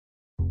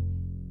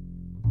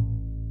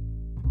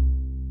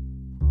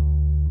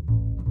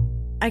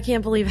I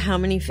can't believe how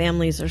many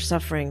families are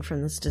suffering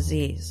from this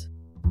disease.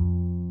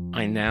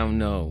 I now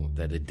know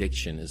that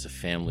addiction is a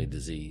family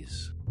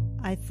disease.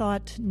 I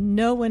thought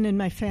no one in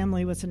my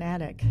family was an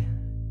addict.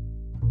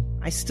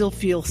 I still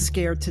feel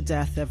scared to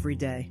death every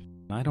day.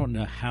 I don't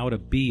know how to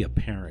be a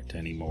parent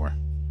anymore.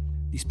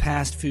 These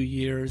past few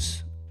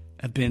years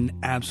have been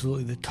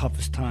absolutely the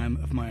toughest time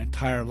of my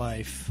entire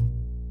life.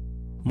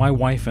 My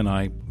wife and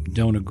I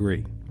don't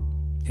agree,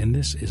 and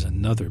this is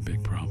another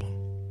big problem.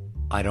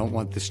 I don't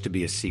want this to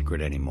be a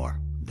secret anymore.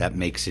 That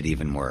makes it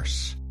even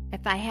worse.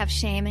 If I have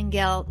shame and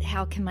guilt,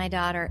 how can my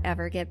daughter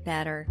ever get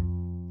better?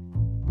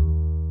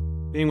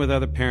 Being with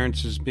other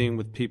parents is being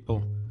with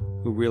people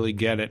who really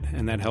get it,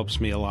 and that helps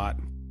me a lot.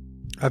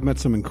 I've met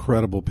some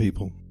incredible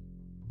people.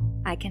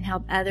 I can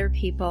help other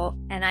people,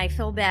 and I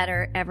feel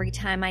better every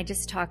time I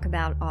just talk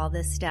about all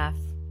this stuff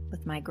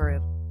with my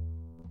group.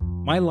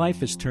 My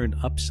life is turned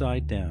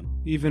upside down.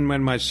 Even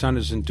when my son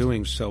isn't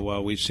doing so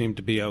well, we seem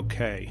to be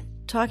okay.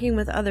 Talking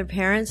with other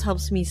parents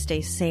helps me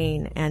stay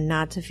sane and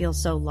not to feel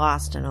so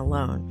lost and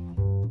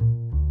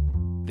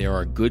alone. There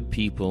are good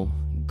people,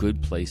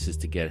 good places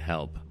to get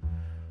help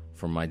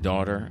for my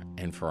daughter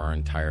and for our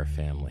entire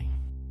family.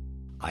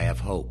 I have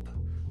hope.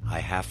 I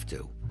have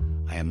to.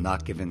 I am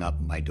not giving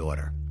up my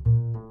daughter.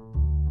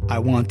 I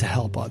want to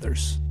help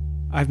others.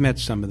 I've met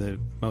some of the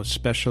most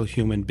special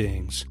human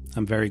beings.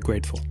 I'm very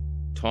grateful.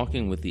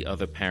 Talking with the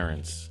other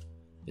parents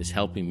is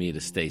helping me to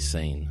stay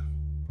sane.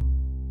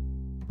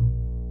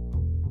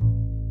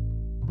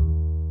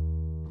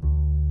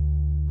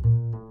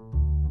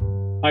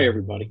 Hi,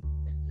 everybody.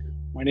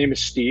 My name is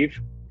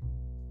Steve.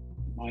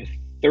 My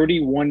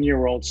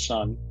 31-year-old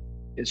son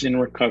is in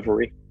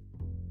recovery,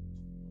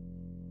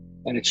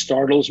 and it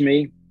startles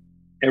me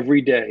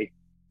every day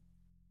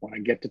when I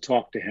get to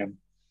talk to him,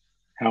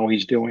 how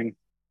he's doing,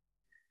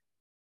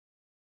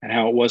 and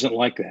how it wasn't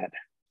like that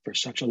for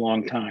such a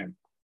long time,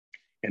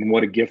 and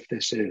what a gift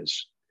this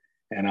is.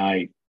 And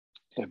I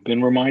have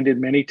been reminded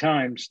many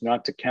times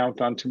not to count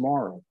on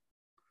tomorrow,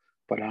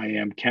 but I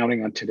am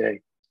counting on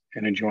today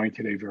and enjoying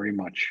today very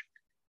much.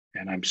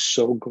 And I'm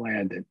so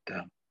glad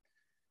that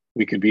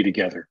we could be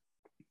together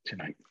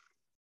tonight.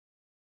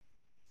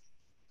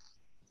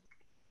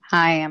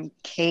 Hi, I'm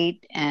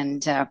Kate,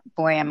 and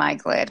boy, am I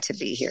glad to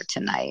be here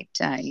tonight.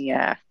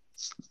 I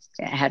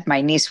had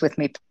my niece with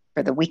me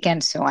for the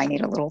weekend, so I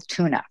need a little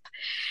tune-up.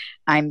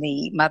 I'm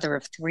the mother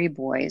of 3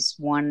 boys.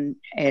 One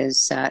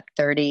is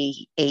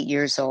 38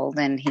 years old,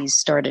 and he's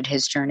started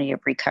his journey of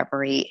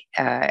recovery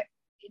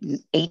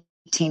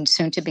 18,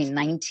 soon to be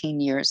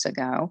 19 years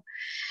ago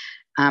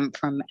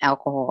from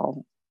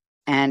alcohol.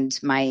 And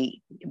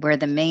we're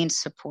the main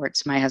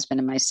supports, my husband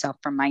and myself,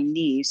 for my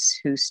niece,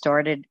 who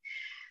started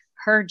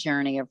her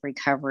journey of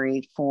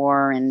recovery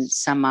 4 and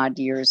some odd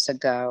years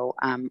ago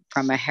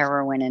from a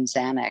heroin and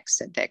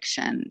Xanax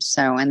addiction.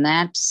 And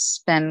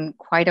that's been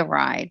quite a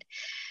ride.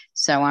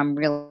 So I'm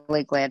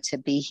really glad to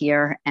be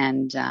here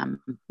and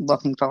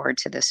looking forward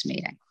to this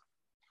meeting.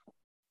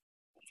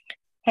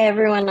 Hey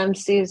everyone, I'm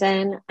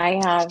Susan. I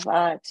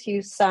have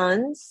 2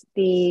 sons.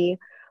 The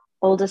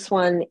oldest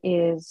one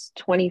is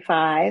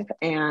 25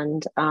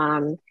 and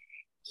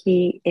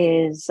he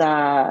is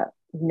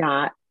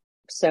not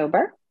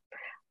sober.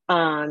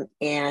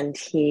 And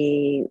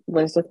he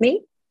lives with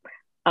me.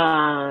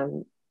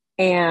 And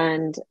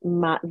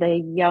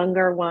the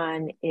younger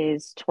one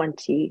is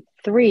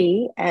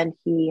 23 and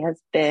he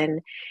has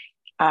been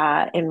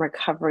in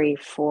recovery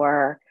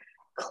for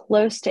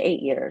close to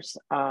 8 years.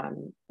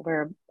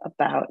 We're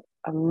about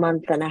a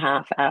month and a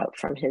half out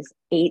from his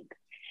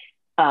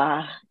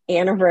 8th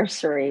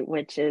anniversary,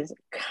 which is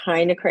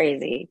kind of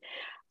crazy.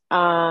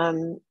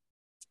 And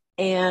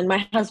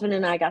my husband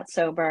and I got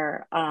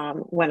sober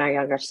when our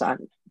younger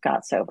son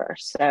got sober.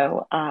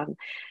 So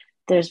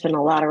there's been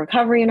a lot of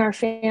recovery in our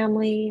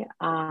family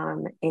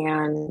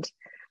and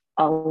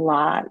a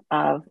lot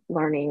of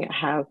learning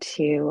how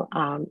to,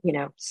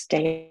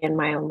 stay in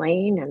my own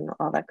lane and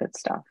all that good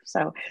stuff. So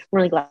I'm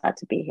really glad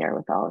to be here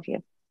with all of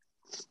you.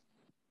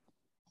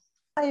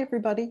 Hi,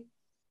 everybody.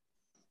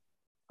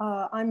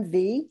 I'm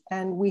V,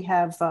 and we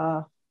have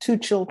 2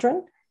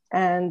 children,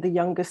 and the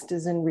youngest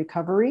is in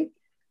recovery,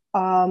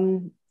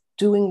 doing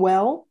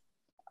well,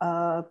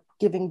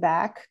 giving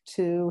back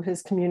to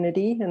his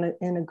community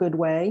in a good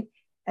way.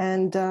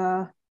 And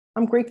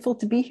I'm grateful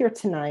to be here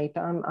tonight.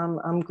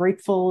 I'm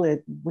grateful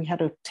we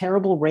had a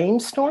terrible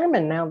rainstorm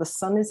and now the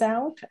sun is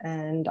out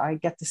and I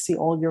get to see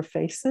all your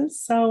faces.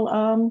 So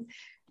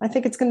I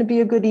think it's going to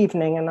be a good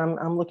evening, and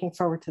I'm looking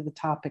forward to the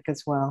topic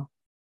as well.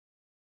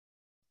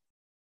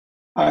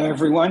 Hi,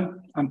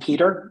 everyone. I'm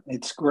Peter.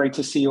 It's great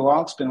to see you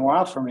all. It's been a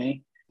while for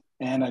me,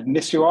 and I've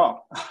missed you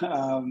all.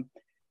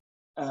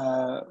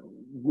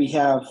 We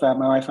have,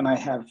 my wife and I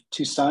have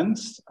 2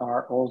 sons.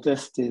 Our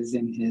oldest is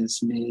in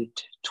his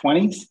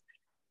mid-20s,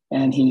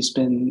 and he's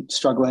been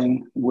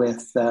struggling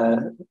with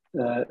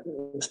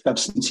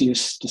substance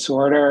use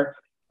disorder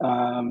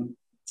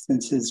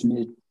since his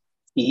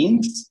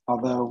mid-teens,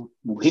 although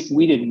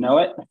we didn't know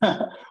it.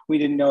 We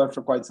didn't know it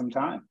for quite some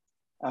time.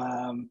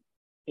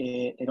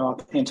 it all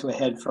came to a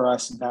head for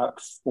us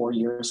about 4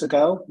 years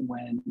ago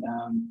when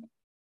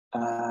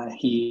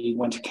he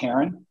went to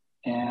Karen,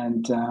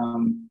 and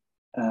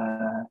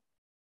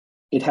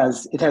it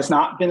has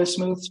not been a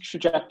smooth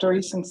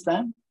trajectory since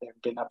then. There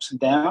have been ups and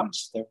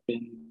downs. There have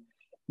been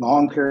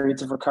long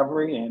periods of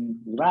recovery and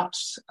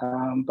relapse.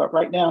 But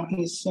right now,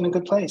 he's in a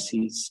good place.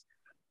 He's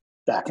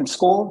back in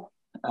school.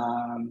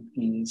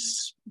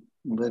 He's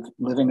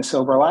living a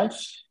sober life.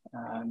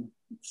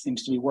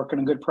 Seems to be working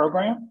a good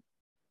program.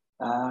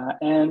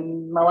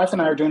 And my wife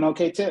and I are doing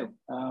okay too.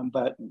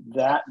 But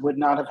that would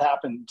not have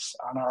happened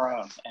on our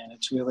own. And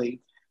it's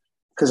really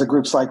because of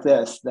groups like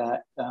this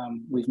that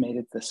we've made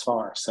it this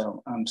far.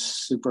 So I'm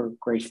super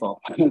grateful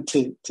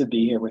to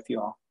be here with you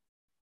all.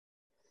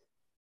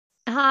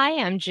 Hi,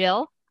 I'm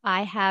Jill.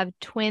 I have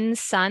twin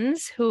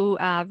sons who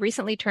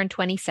recently turned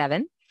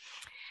 27.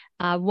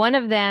 One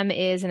of them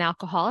is an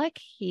alcoholic.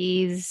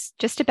 He's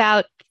just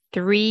about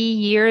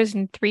 3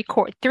 and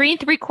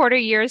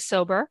 3/4 years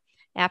sober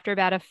after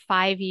about a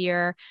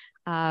 5-year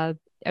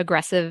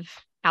aggressive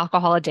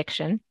alcohol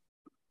addiction.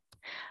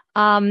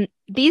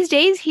 These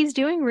days, he's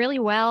doing really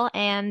well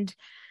and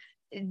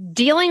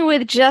dealing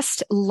with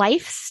just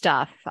life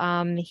stuff.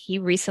 He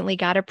recently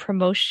got a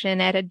promotion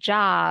at a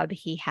job.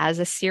 He has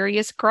a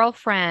serious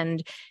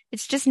girlfriend.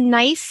 It's just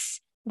nice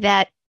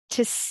that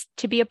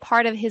to be a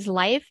part of his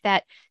life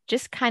that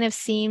just kind of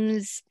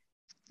seems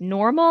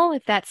normal,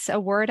 if that's a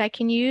word I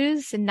can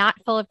use, and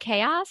not full of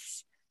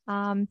chaos.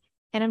 And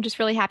I'm just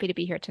really happy to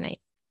be here tonight.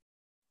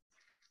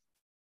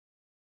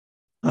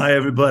 Hi,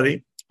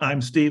 everybody.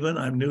 I'm Stephen.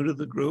 I'm new to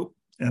the group,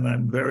 and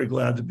I'm very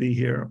glad to be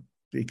here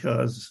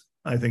because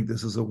I think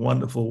this is a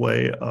wonderful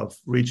way of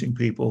reaching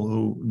people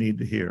who need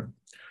to hear.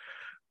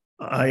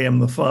 I am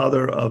the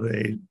father of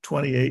a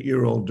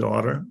 28-year-old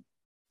daughter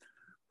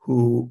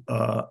who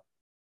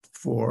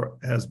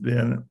has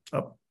been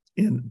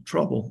in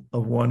trouble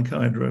of one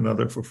kind or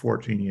another for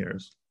 14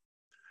 years.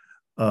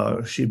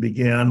 She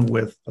began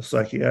with a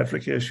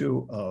psychiatric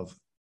issue of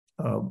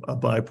a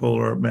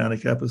bipolar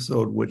manic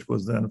episode, which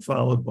was then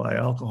followed by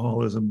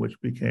alcoholism, which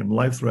became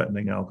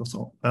life-threatening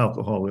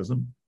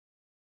alcoholism.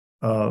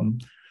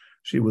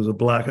 She was a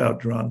blackout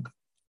drunk,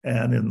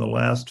 and in the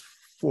last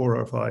 4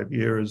 or 5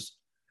 years,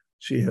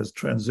 she has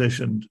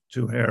transitioned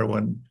to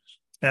heroin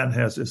and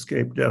has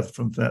escaped death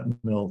from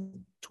fentanyl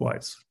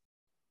twice.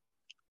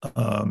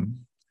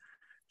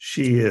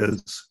 She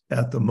is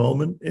at the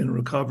moment in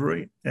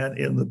recovery and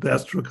in the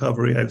best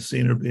recovery I've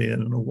seen her be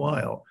in a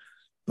while,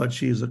 but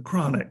she's a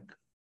chronic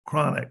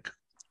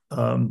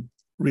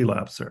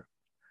relapser.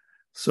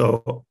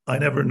 So I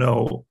never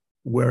know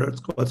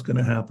what's going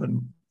to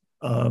happen.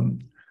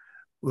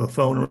 The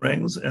phone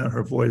rings and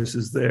her voice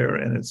is there,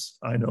 and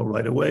I know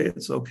right away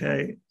it's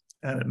okay,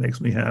 and it makes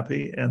me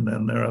happy. And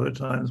then there are other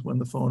times when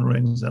the phone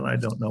rings and I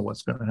don't know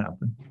what's going to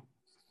happen.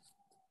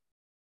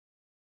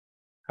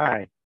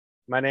 Hi,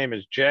 my name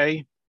is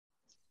Jay.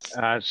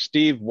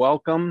 Steve,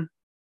 welcome.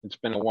 It's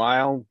been a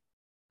while.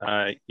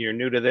 You're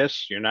new to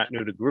this. You're not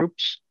new to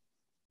groups,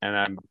 and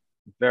I'm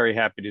very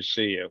happy to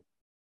see you.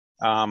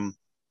 I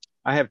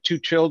have 2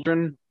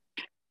 children,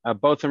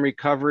 both in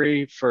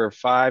recovery for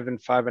 5 and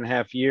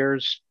 5.5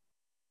 years.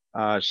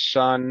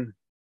 Son,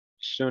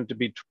 soon to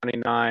be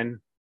 29.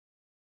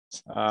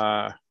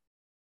 I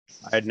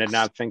did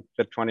not think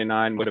that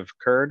 29 would have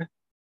occurred.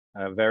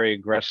 A very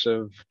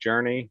aggressive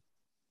journey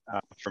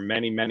for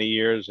many, many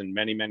years in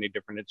many, many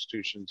different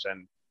institutions,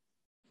 and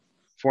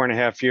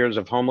 4.5 years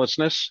of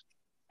homelessness.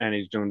 And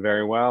he's doing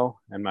very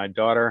well. And my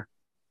daughter,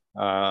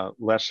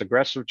 less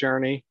aggressive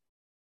journey,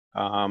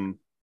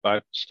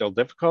 but still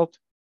difficult.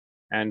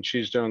 And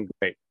she's doing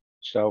great.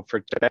 So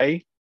for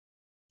today,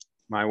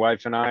 my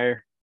wife and I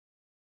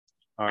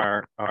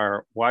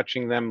are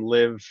watching them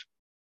live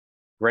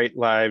great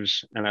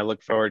lives, and I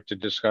look forward to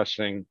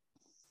discussing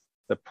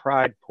the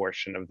pride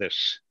portion of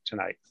this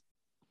tonight.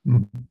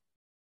 Mm-hmm.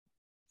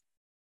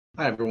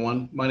 Hi,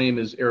 everyone. My name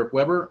is Eric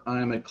Weber.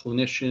 I'm a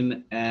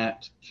clinician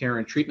at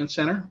Caron Treatment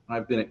Center.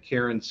 I've been at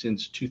Caron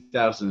since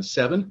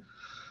 2007.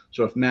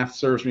 So if math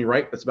serves me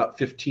right, that's about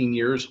 15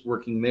 years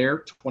working there,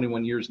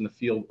 21 years in the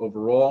field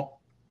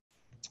overall.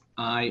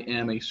 I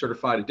am a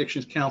certified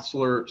addictions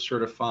counselor,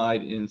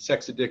 certified in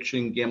sex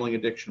addiction, gambling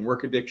addiction,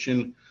 work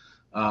addiction.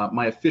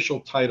 My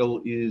official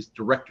title is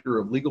Director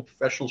of Legal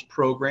Professionals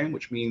Program,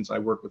 which means I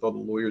work with all the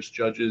lawyers,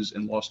 judges,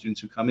 and law students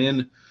who come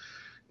in.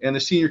 And the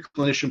senior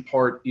clinician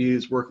part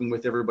is working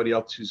with everybody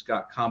else who's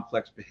got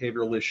complex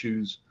behavioral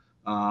issues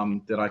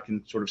that I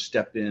can sort of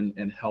step in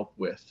and help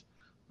with.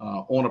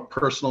 On a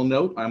personal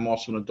note, I'm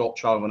also an adult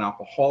child of an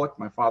alcoholic.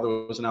 My father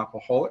was an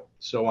alcoholic,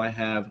 so I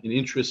have an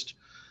interest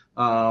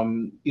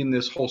in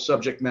this whole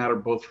subject matter,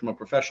 both from a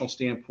professional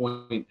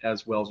standpoint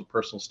as well as a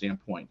personal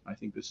standpoint. I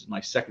think this is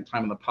my second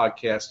time on the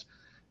podcast,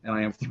 and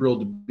I am thrilled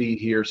to be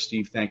here.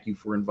 Steve, thank you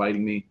for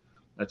inviting me.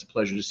 It's a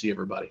pleasure to see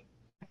everybody.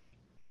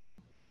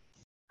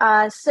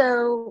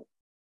 So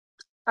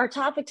our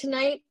topic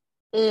tonight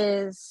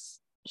is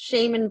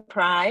shame and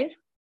pride.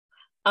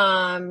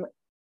 When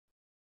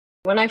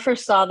I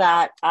first saw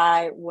that,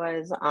 I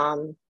was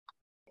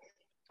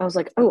I was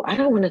like, oh, I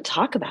don't want to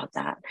talk about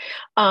that.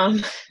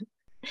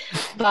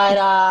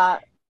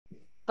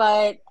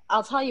 But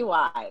I'll tell you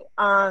why.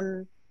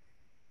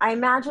 I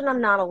imagine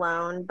I'm not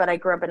alone, but I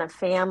grew up in a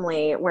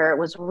family where it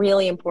was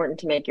really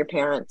important to make your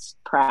parents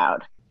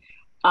proud.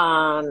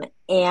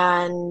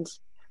 And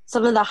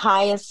some of the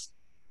highest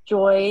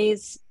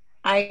joys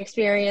I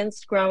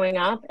experienced growing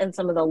up and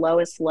some of the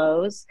lowest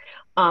lows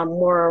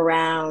were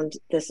around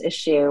this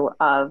issue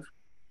of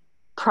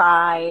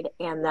pride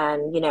and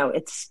then,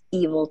 its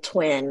evil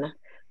twin,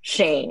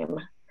 shame.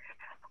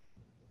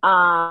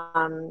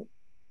 And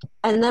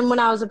then when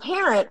I was a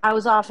parent, I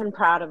was often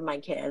proud of my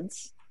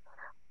kids.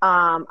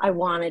 I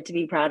wanted to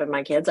be proud of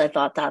my kids. I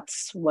thought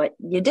that's what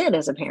you did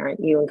as a parent.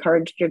 You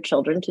encouraged your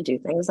children to do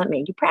things that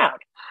made you proud.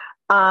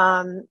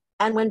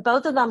 And when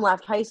both of them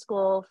left high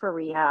school for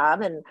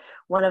rehab, and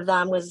one of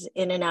them was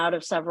in and out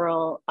of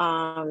several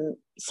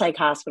psych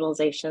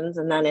hospitalizations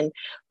and then in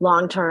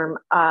long-term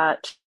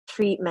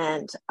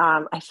treatment,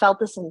 I felt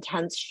this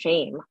intense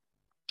shame.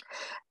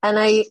 And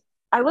I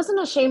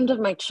wasn't ashamed of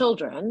my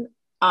children.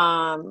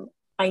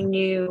 I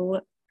knew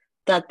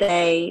that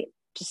they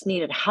just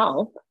needed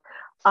help.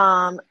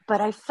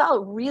 But I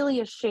felt really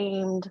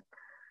ashamed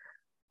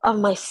of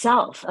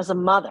myself as a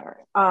mother.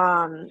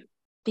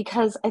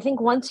 Because I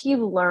think once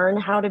you learn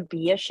how to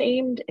be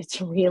ashamed, it's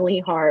really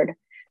hard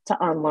to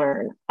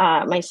unlearn.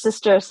 My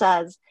sister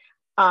says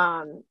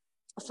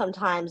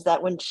sometimes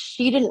that when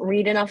she didn't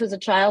read enough as a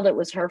child, it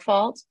was her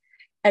fault.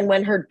 And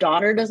when her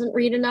daughter doesn't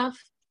read enough,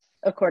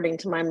 according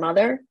to my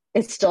mother,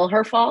 it's still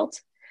her fault.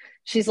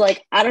 She's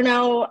like, I don't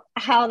know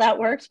how that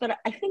works, but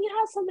I think it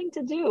has something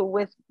to do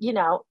with,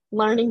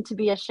 learning to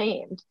be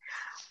ashamed.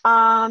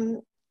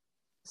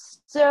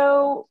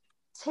 So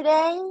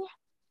today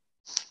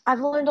I've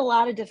learned a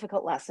lot of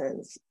difficult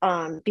lessons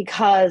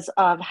because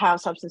of how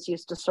substance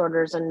use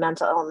disorders and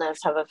mental illness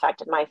have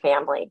affected my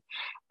family.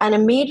 And a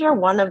major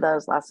one of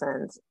those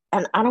lessons,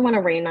 and I don't want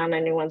to rain on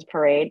anyone's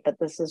parade, but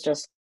this is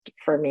just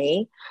for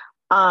me,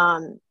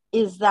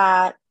 is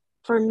that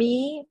for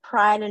me,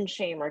 pride and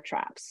shame are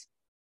traps.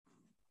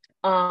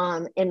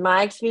 In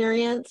my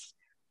experience,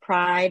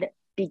 pride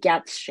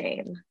begets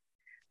shame,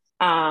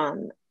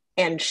 and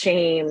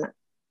shame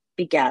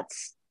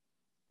begets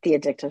the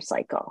addictive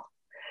cycle.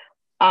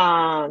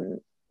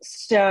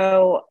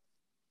 So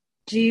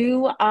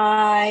do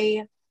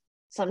I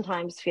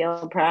sometimes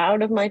feel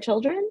proud of my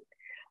children?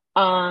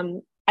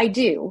 I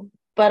do,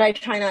 but I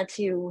try not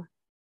to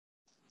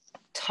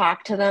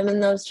talk to them in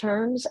those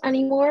terms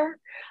anymore.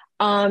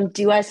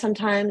 Do I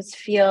sometimes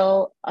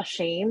feel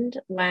ashamed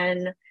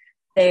when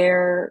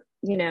they're,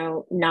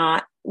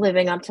 not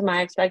living up to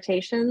my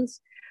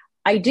expectations?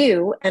 I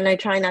do, and I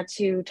try not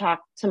to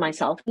talk to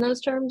myself in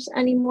those terms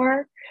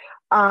anymore.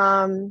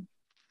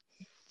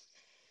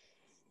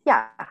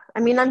 Yeah,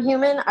 I'm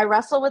human. I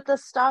wrestle with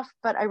this stuff,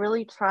 but I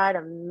really try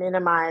to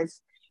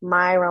minimize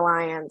my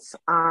reliance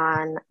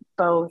on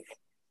both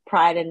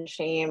pride and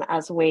shame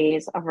as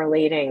ways of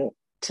relating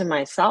to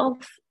myself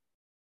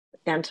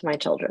and to my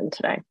children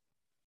today.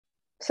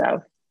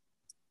 So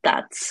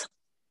that's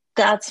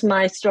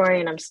my story,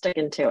 and I'm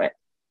sticking to it.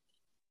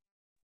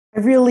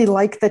 I really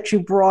like that you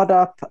brought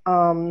up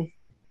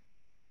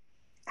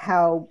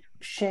how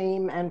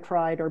shame and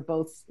pride are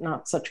both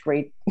not such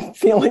great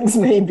feelings,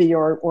 maybe,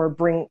 or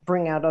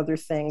bring out other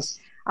things.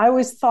 I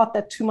always thought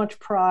that too much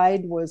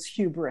pride was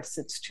hubris.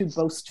 It's too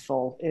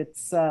boastful.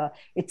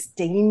 It's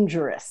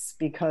dangerous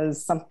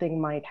because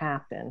something might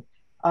happen.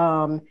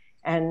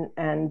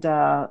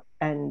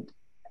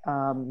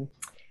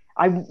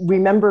 I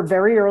remember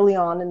very early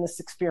on in this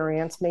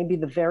experience, maybe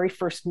the very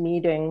first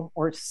meeting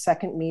or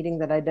second meeting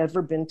that I'd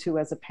ever been to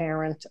as a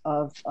parent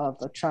of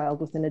a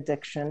child with an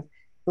addiction,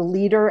 the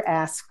leader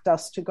asked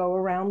us to go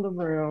around the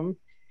room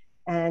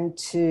and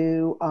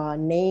to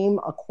name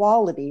a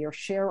quality or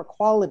share a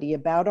quality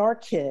about our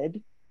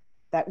kid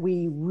that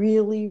we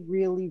really,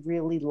 really,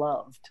 really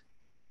loved.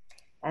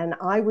 And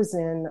I was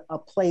in a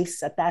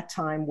place at that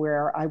time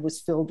where I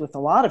was filled with a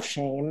lot of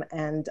shame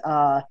and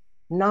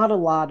not a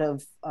lot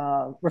of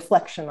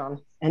reflection on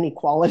any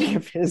quality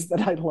of his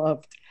that I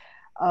loved.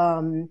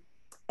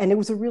 And it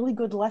was a really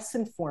good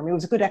lesson for me. It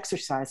was a good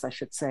exercise, I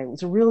should say. It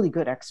was a really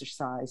good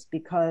exercise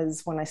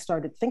because when I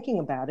started thinking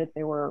about it,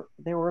 there were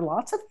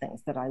lots of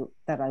things that I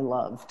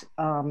loved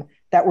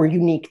that were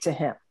unique to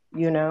him,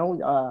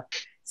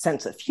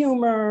 sense of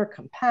humor,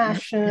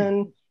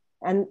 compassion,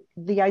 and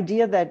the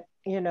idea that,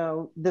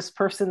 this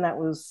person that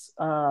was,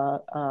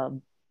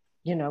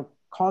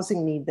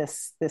 causing me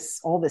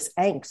all this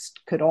angst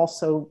could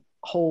also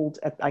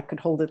I could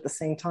hold at the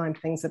same time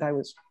things that I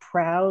was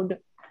proud,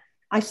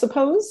 I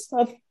suppose,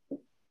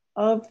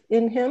 of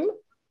in him,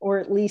 or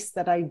at least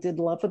that I did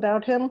love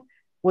about him,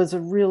 was a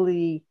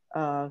really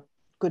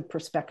good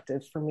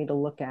perspective for me to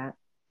look at.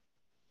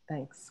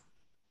 Thanks.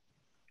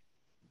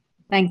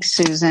 Thanks,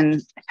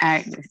 Susan.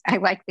 I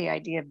like the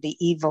idea of the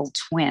evil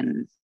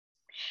twin,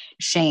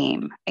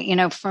 shame.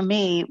 For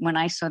me, when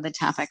I saw the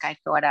topic, I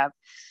thought of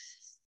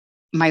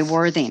my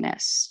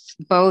worthiness.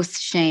 Both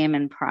shame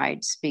and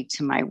pride speak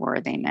to my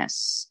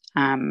worthiness.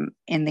 In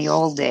the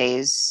old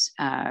days,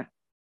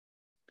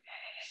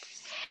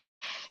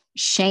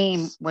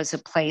 shame was a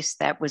place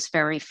that was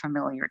very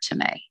familiar to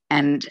me.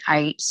 And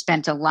I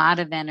spent a lot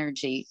of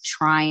energy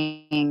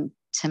trying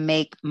to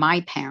make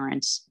my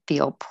parents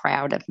feel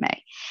proud of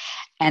me.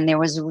 And there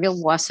was a real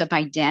loss of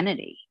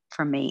identity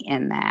for me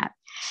in that.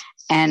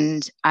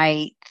 And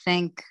I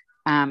think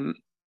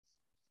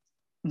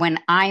when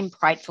I'm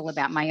prideful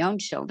about my own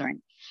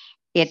children,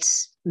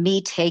 it's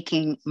me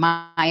taking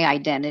my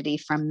identity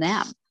from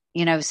them.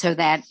 So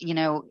that,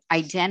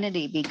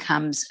 identity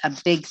becomes a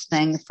big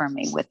thing for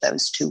me with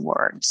those two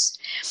words.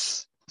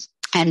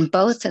 And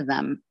both of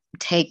them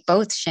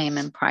both shame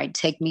and pride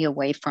take me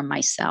away from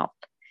myself,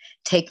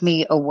 take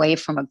me away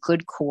from a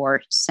good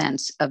core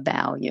sense of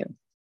value.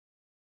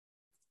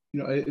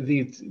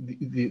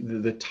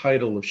 The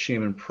title of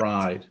Shame and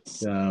Pride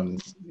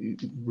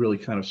really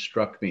kind of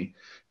struck me.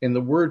 And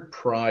the word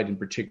pride in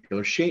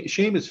particular,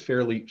 shame is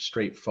fairly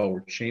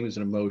straightforward. Shame is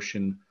an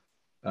emotion.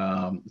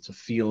 It's a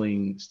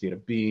feeling, state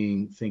of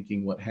being,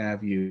 thinking, what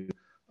have you,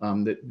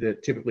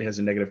 that typically has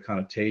a negative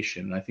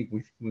connotation. And I think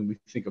when we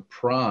think of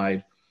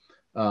pride,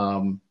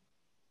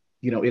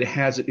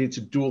 it's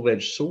a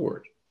dual-edged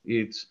sword.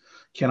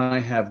 Can I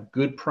have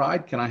good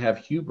pride? Can I have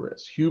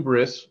hubris?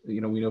 Hubris, we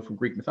know from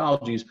Greek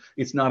mythologies,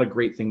 it's not a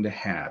great thing to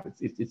have.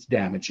 It's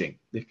damaging.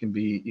 It can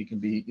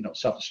be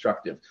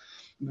self-destructive.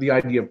 The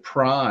idea of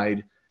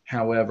pride,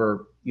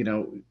 however,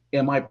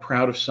 am I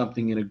proud of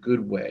something in a good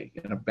way,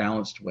 in a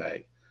balanced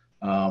way?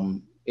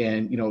 And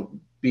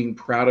being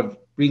proud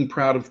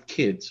of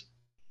kids.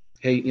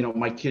 Hey,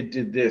 my kid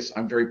did this.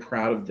 I'm very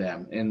proud of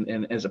them.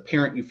 And as a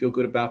parent, you feel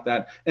good about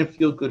that and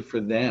feel good for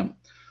them.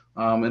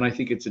 And I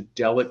think it's a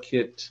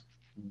delicate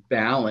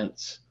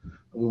balance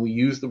when we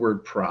use the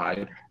word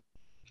pride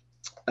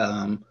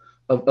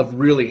of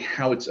really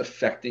how it's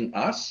affecting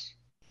us,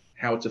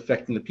 how it's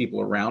affecting the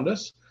people around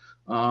us.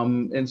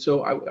 And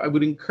so I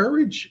would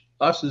encourage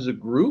us as a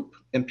group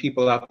and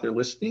people out there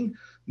listening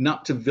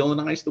not to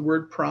villainize the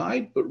word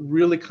pride, but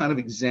really kind of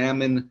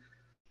examine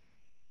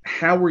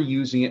how we're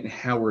using it and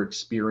how we're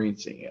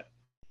experiencing it.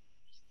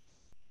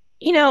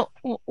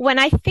 When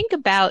I think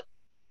about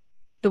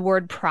the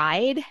word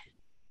pride,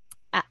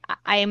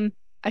 I'm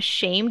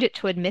ashamed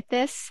to admit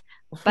this,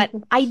 but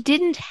I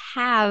didn't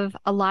have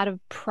a lot of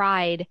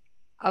pride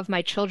of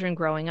my children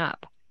growing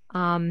up.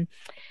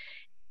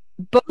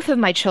 Both of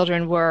my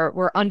children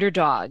were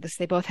underdogs.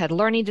 They both had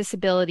learning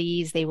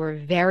disabilities. They were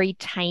very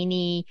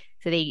tiny,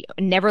 so they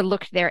never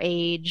looked their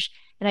age.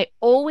 And I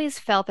always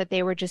felt that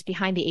they were just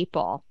behind the eight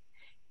ball.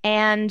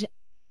 And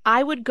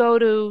I would go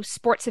to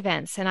sports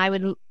events and I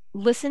would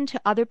listen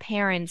to other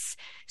parents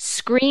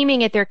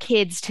screaming at their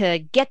kids to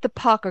get the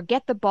puck or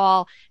get the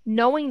ball,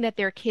 knowing that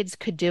their kids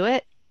could do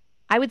it.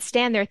 I would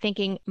stand there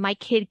thinking, my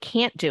kid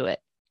can't do it.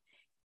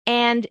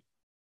 And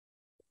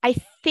I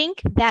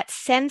think that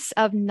sense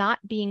of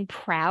not being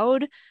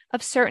proud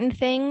of certain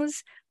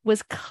things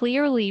was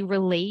clearly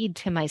relayed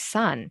to my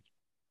son.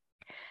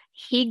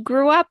 He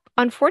grew up,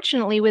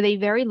 unfortunately, with a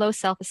very low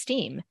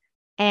self-esteem.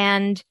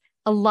 And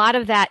a lot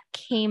of that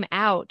came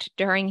out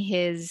during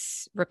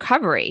his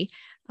recovery.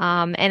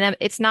 And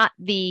it's not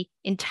the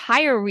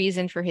entire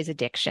reason for his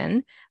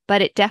addiction,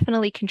 but it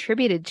definitely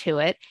contributed to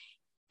it.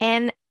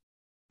 And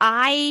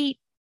I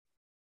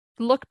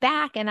look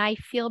back and I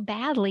feel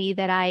badly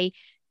that I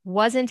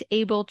wasn't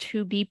able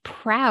to be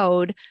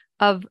proud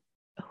of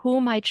who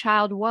my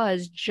child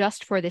was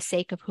just for the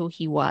sake of who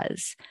he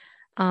was.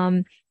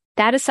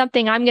 That is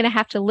something I'm going to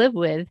have to live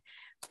with.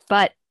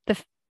 But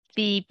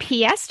the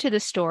PS to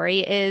the story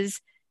is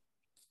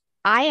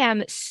I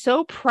am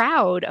so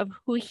proud of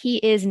who he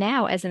is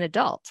now as an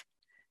adult,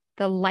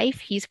 the life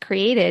he's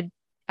created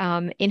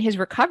in his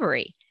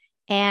recovery.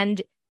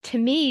 And to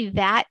me,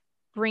 that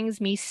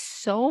brings me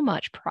so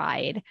much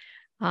pride.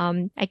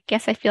 I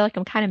guess I feel like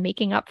I'm kind of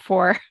making up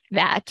for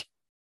that.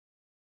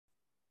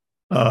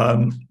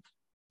 I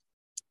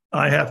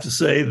have to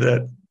say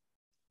that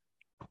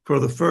for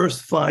the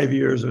first 5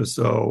 years or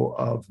so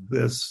of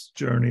this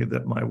journey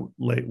that my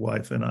late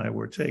wife and I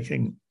were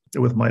taking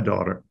with my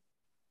daughter,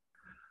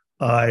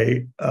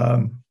 I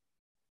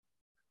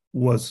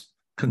was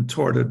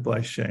contorted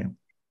by shame.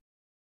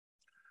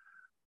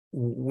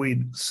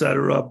 We set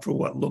her up for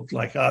what looked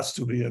like us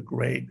to be a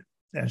great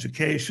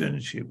education.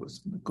 She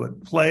was in a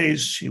good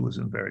place. She was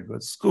in very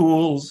good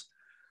schools.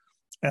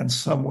 And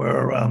somewhere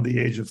around the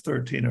age of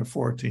 13 or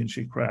 14,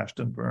 she crashed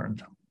and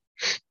burned.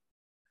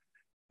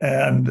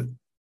 And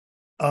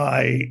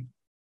I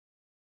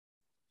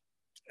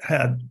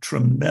had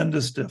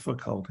tremendous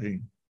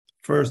difficulty,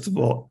 first of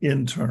all,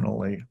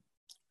 internally,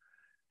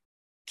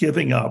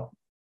 giving up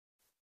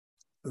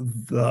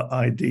the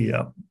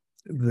idea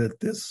that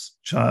this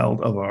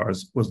child of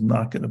ours was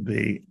not going to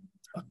be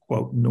a,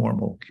 quote,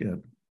 normal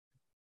kid.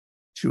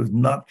 She was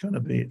not going to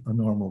be a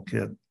normal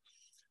kid.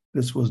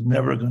 This was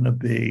never going to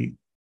be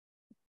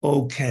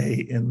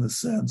okay in the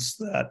sense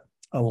that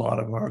a lot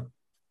of our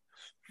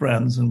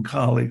friends and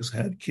colleagues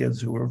had kids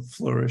who were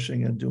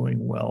flourishing and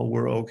doing well,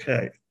 were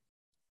okay.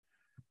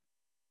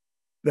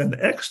 Then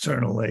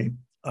externally,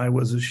 I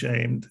was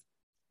ashamed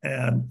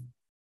and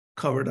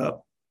covered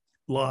up,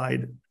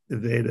 lied,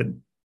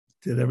 evaded,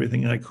 did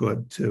everything I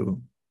could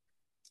to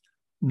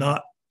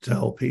not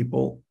tell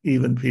people,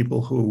 even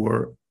people who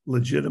were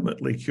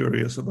legitimately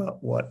curious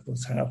about what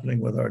was happening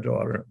with our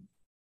daughter,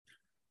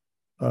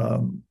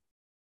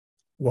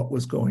 what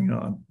was going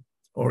on,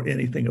 or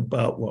anything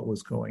about what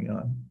was going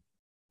on.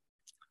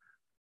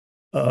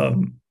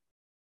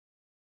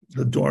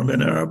 The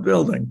doorman in our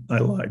building, I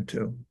lied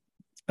to.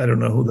 I don't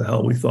know who the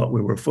hell we thought we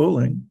were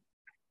fooling,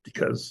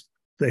 because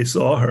they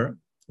saw her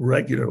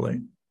regularly.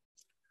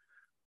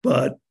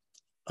 But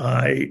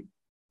I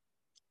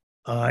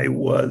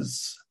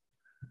was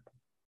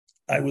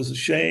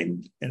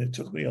ashamed, and it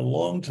took me a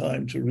long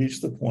time to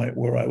reach the point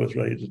where I was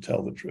ready to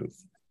tell the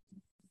truth.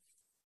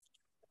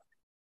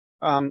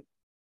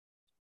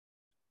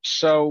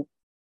 So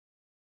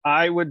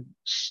I would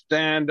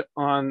stand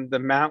on the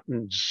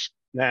mountains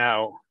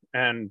now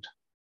and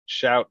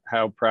shout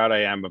how proud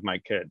I am of my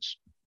kids,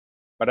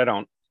 but I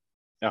don't,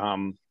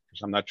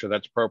 because I'm not sure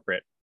that's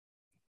appropriate.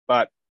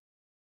 But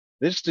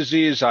this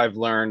disease, I've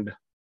learned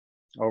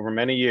over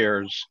many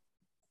years,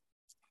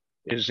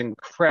 is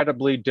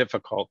incredibly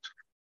difficult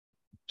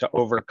to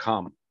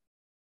overcome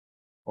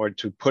or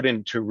to put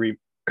into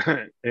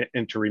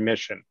into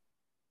remission.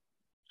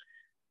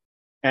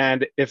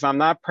 And if I'm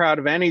not proud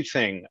of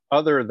anything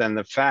other than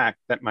the fact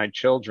that my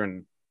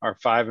children are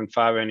 5 and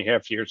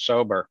 5.5 years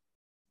sober,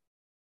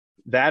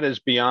 that is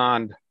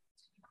beyond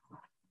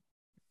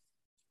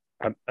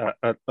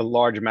a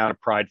large amount of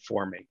pride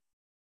for me.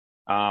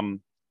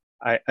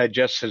 I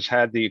just has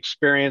had the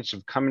experience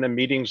of coming to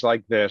meetings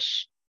like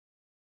this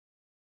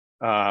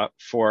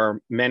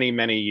for many,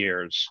 many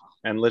years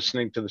and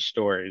listening to the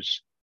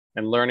stories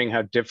and learning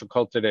how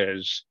difficult it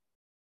is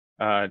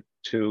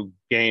to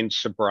gain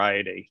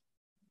sobriety.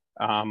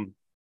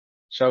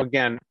 So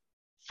again,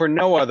 for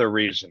no other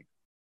reason,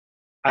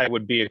 I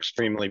would be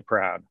extremely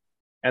proud.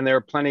 And there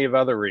are plenty of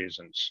other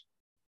reasons.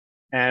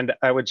 And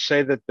I would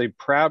say that the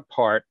proud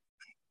part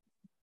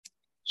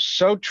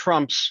so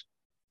trumps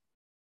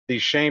the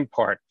shame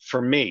part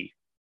for me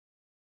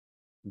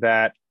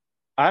that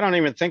I don't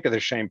even think of the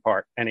shame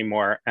part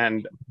anymore.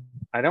 And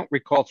I don't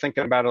recall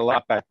thinking about it a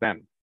lot back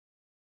then.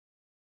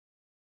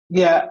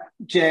 Yeah,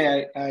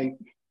 Jay, I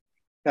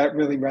that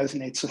really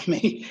resonates with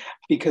me,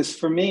 because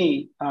for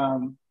me, I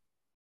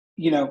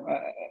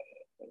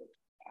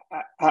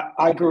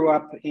grew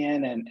up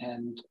in,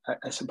 and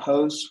I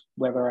suppose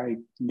whether I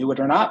knew it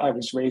or not, I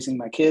was raising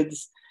my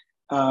kids,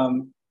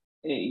 in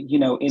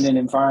an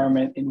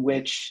environment in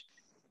which,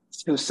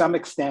 to some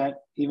extent,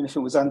 even if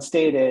it was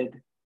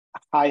unstated,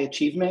 high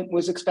achievement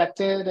was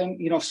expected, and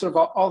sort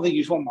of all the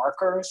usual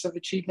markers of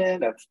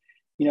achievement of,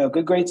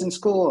 good grades in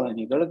school, and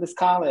you go to this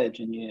college,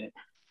 and you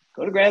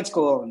go to grad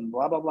school, and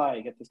blah blah blah,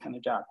 you get this kind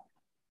of job.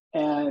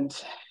 And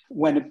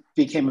when it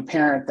became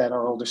apparent that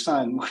our older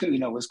son,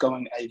 was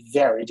going a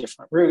very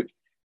different route,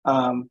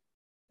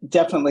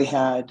 definitely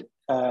had,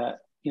 a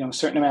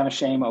certain amount of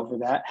shame over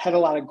that, had a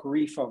lot of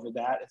grief over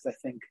that, as I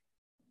think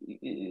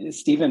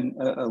Stephen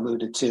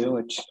alluded to,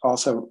 which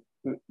also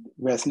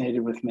resonated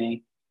with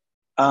me.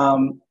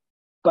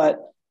 But,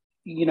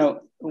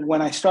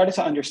 when I started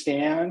to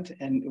understand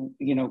and,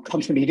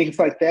 come to meetings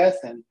like this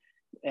and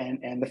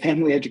the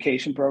family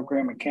education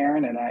program at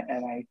Cairn, and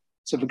I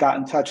sort of got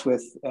in touch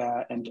with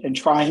and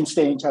try and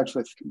stay in touch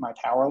with my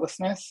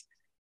powerlessness.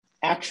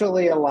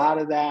 Actually, a lot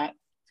of that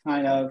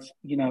kind of,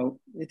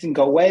 it didn't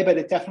go away, but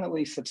it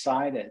definitely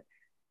subsided.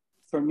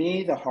 For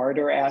me, the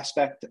harder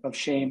aspect of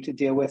shame to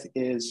deal with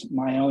is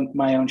my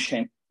own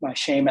shame, my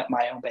shame at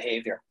my own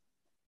behavior.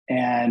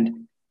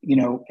 And,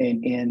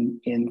 in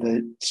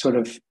the sort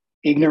of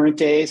ignorant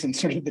days and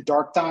sort of the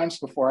dark times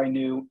before I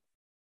knew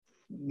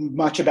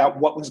much about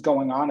what was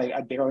going on,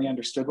 I barely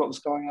understood what was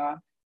going on.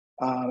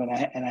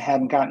 And I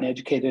hadn't gotten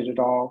educated at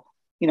all.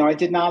 I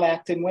did not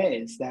act in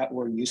ways that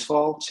were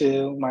useful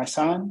to my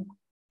son.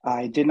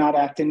 I did not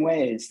act in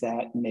ways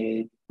that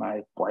made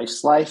my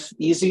wife's life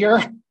easier.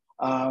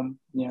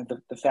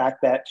 The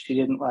fact that she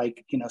didn't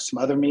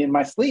smother me in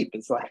my sleep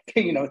is a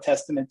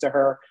testament to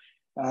her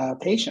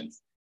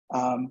patience.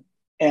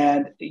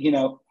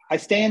 I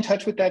stay in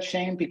touch with that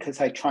shame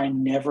because I try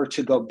never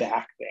to go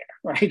back there,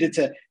 right?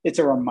 It's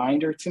a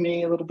reminder to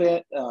me a little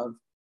bit of,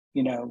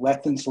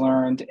 lessons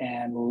learned,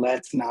 and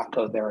let's not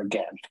go there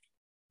again.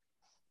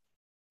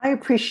 I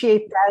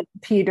appreciate that,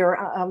 Peter.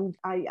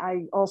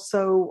 I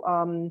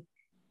also,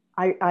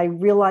 I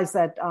realize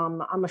that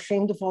I'm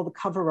ashamed of all the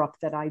cover-up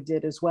that I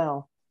did as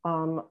well.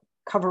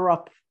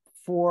 Cover-up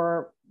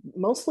for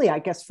mostly, I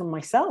guess, from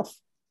myself,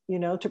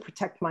 to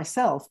protect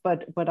myself.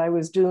 But I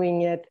was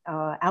doing it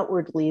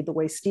outwardly, the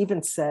way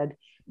Stephen said.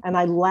 And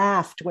I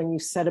laughed when you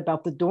said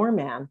about the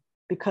doorman,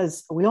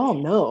 because we all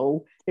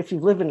know if you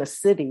live in a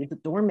city, the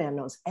doorman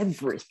knows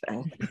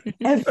everything,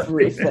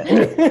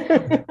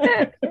 everything.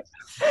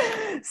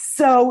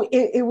 So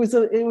it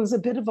was a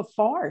bit of a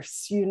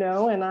farce,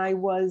 and I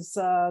was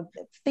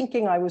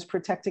thinking I was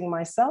protecting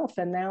myself.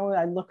 And now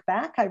I look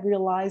back, I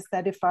realize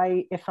that if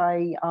I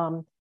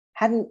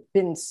hadn't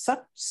been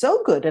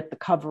so good at the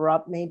cover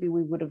up, maybe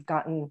we all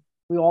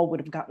would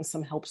have gotten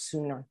some help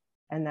sooner.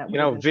 And that, I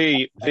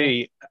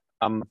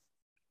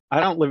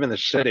don't live in the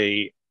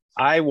city.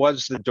 I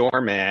was the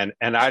doorman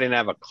and I didn't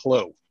have a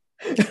clue.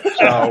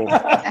 So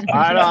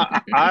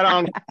I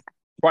don't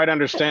quite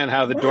understand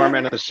how the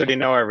doormen in the city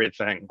know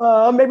everything.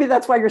 Maybe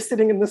that's why you're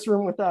sitting in this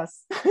room with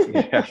us.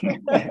 Yeah.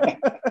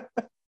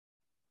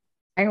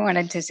 I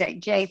wanted to say,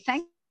 Jay,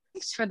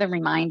 thanks for the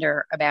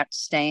reminder about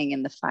staying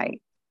in the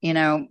fight. You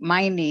know,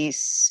 my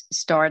niece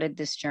started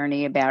this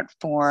journey about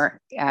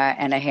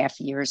 4.5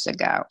 years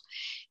ago,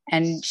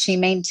 and she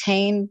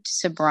maintained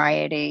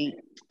sobriety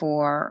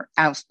for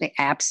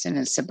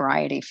abstinence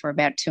sobriety for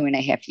about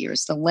 2.5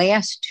 years. The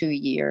last 2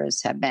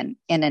 years have been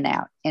in and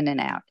out, in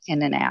and out,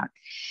 in and out.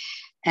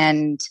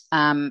 And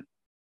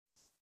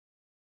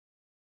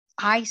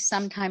I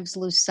sometimes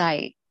lose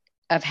sight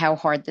of how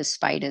hard this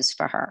fight is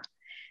for her,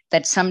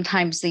 that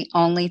sometimes the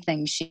only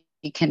thing she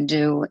can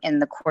do in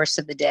the course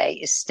of the day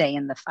is stay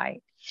in the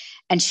fight.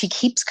 And she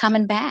keeps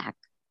coming back,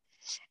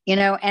 you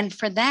know, and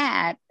for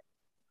that,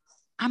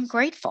 I'm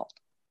grateful.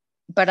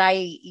 But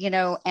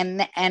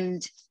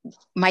and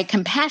my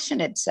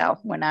compassionate self,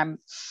 when I'm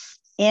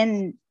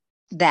in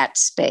that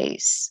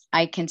space,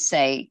 I can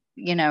say,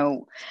 you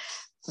know,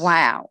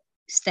 wow,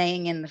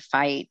 staying in the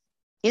fight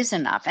is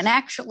enough. And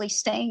actually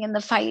staying in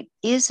the fight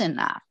is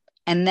enough.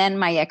 And then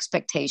my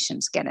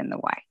expectations get in the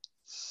way.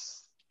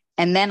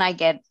 And then I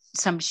get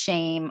some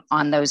shame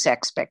on those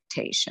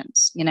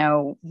expectations. You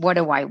know, what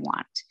do I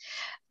want?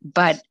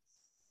 But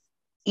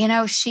you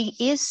know, she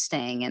is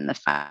staying in the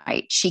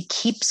fight. She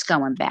keeps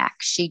going back.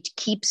 She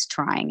keeps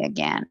trying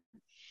again.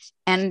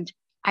 And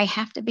I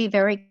have to be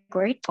very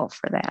grateful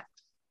for that.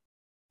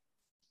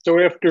 So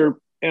after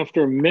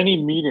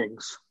many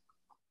meetings,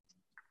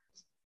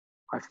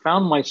 I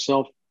found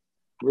myself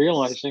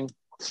realizing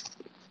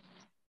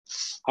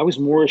I was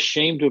more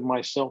ashamed of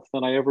myself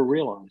than I ever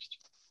realized.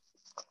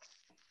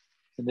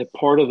 And that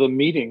part of the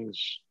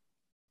meeting's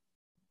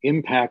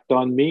impact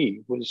on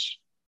me was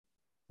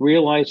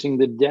realizing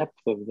the depth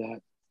of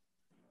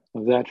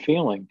that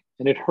feeling.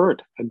 And it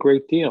hurt a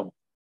great deal.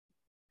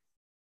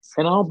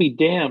 And I'll be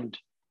damned.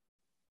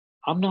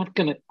 I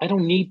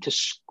don't need to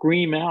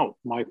scream out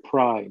my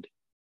pride.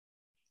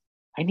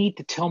 I need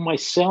to tell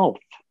myself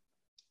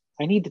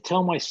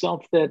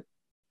that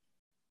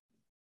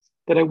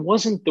I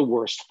wasn't the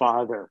worst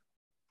father,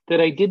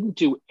 that I didn't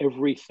do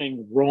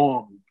everything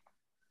wrong,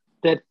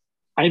 that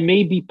I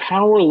may be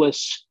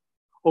powerless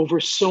over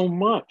so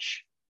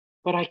much,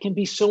 but I can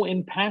be so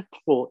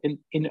impactful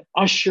in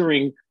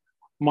ushering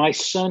my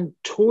son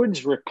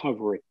towards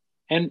recovery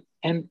and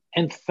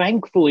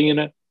thankfully in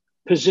a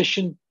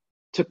position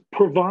to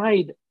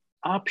provide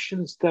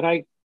options that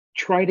I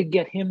try to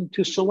get him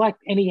to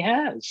select, and he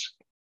has.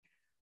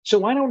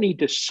 So I don't need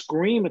to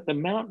scream at the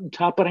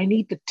mountaintop, but I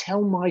need to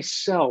tell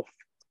myself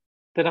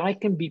that I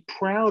can be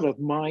proud of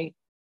my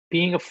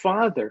being a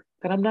father,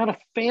 that I'm not a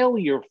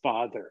failure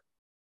father,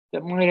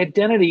 that my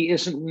identity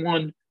isn't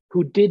one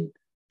who didn't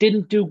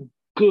do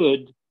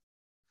good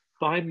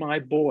by my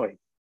boy.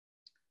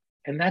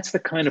 And that's the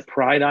kind of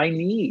pride I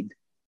need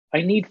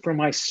for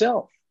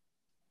myself.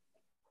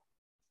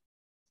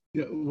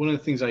 You know, one of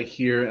the things I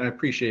hear, and I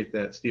appreciate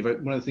that, Steve,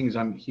 one of the things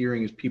I'm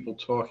hearing is people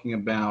talking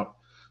about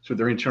sort of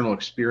their internal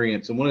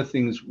experience. And one of the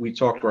things we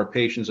talk to our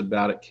patients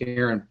about at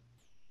Caron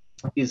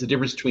is the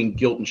difference between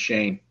guilt and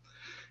shame.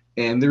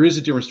 And there is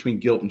a difference between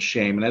guilt and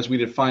shame. And as we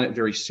define it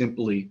very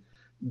simply,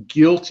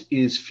 guilt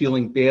is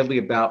feeling badly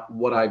about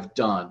what I've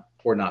done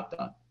or not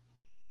done.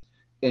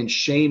 And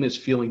shame is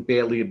feeling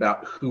badly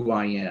about who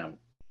I am.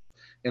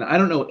 And I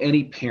don't know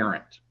any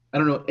parent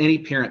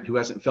who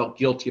hasn't felt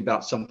guilty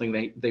about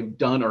something they've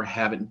done or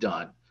haven't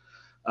done.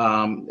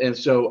 And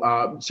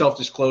so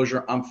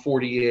self-disclosure, I'm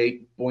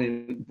 48, born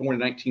in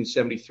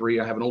 1973.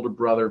 I have an older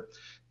brother.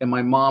 And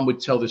my mom would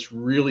tell this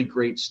really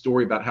great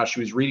story about how she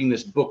was reading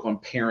this book on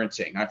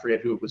parenting. I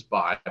forget who it was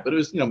by, but it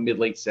was,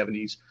 mid-late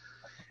 70s.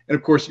 And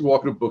of course, you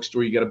walk into a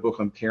bookstore, you get a book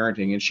on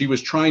parenting. And she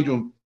was trying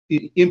to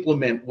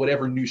implement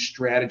whatever new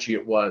strategy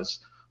it was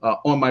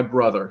on my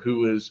brother, who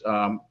was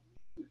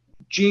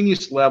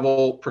genius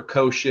level,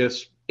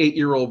 precocious,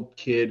 8-year-old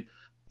kid,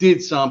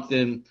 did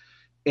something,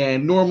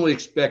 and normally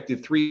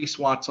expected 3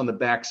 swats on the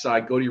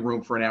backside, go to your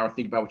room for an hour,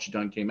 think about what you've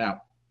done, came out.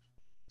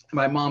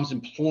 My mom's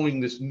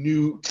employing this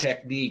new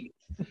technique.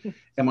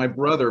 And my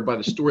brother, by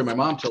the story my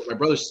mom tells, my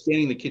brother's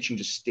standing in the kitchen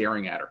just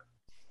staring at her.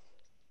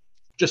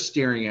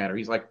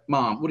 He's like,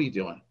 Mom, what are you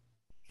doing?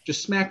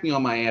 Just smack me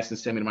on my ass and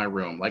send me to my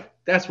room. Like,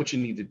 that's what you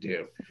need to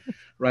do.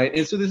 Right.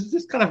 And so there's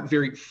this kind of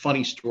very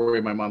funny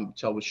story my mom would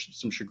tell with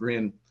some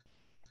chagrin.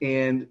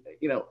 And,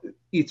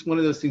 it's one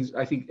of those things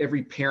I think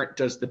every parent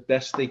does the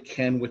best they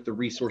can with the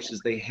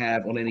resources they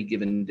have on any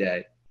given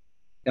day.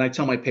 And I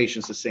tell my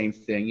patients the same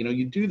thing.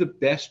 You do the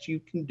best you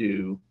can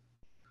do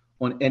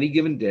on any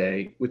given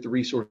day with the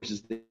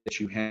resources that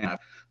you have.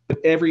 But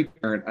every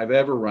parent I've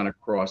ever run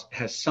across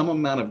has some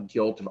amount of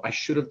guilt of I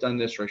should have done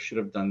this or I should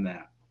have done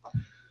that.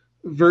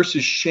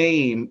 Versus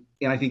shame,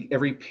 and I think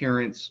every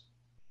parent's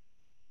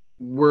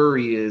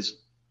worry is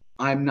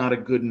I'm not a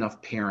good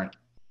enough parent,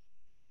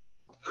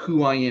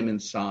 who I am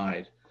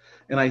inside.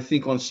 And I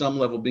think on some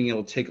level, being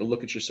able to take a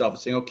look at yourself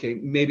and saying, okay,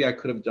 maybe I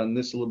could have done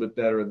this a little bit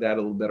better, that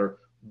a little better,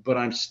 but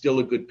I'm still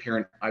a good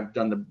parent. I've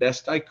done the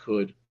best I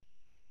could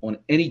on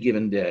any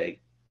given day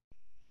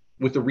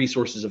with the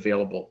resources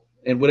available.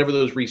 And whatever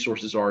those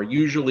resources are,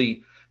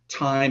 usually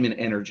time and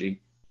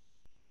energy.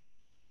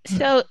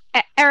 So,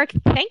 Eric,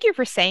 thank you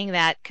for saying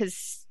that,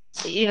 because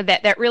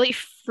that really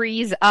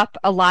frees up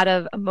a lot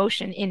of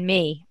emotion in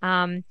me.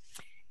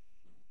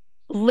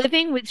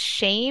 Living with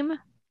shame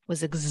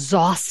was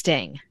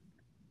exhausting.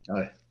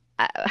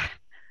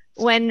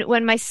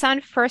 When my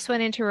son first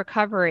went into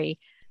recovery,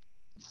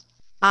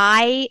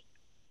 I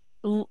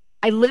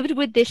lived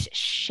with this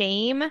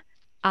shame.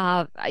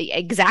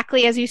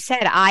 Exactly as you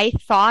said, I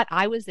thought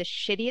I was the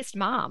shittiest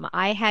mom.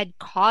 I had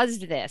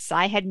caused this.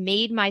 I had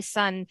made my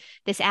son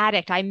this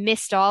addict. I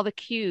missed all the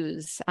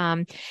cues.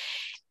 But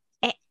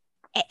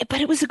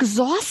it was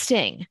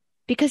exhausting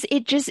because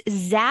it just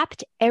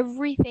zapped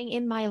everything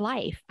in my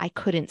life. I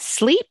couldn't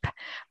sleep.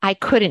 I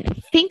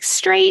couldn't think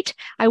straight.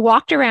 I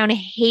walked around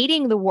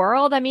hating the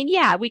world. I mean,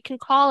 yeah, we can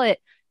call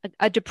it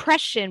a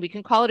depression. We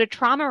can call it a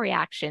trauma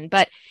reaction,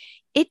 but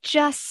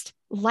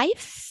life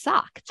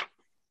sucked.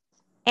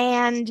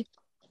 And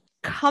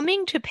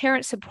coming to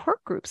parent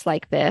support groups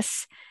like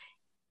this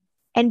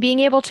and being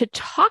able to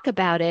talk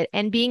about it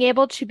and being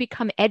able to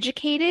become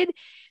educated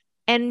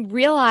and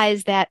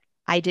realize that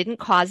I didn't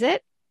cause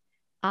it,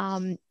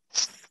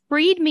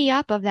 freed me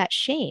up of that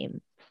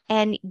shame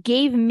and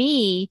gave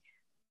me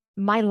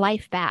my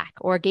life back,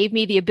 or gave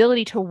me the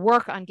ability to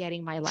work on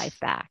getting my life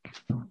back.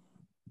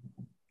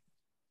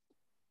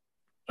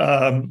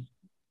 I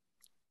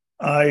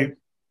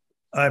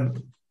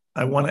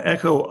want to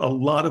echo a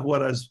lot of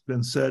what has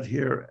been said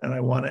here, and I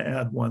want to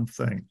add one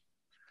thing.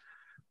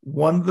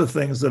 One of the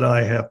things that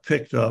I have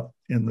picked up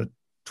in the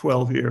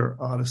 12-year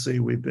odyssey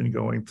we've been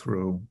going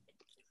through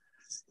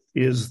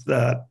is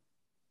that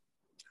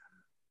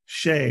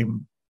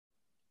shame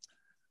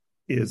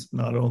is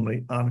not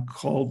only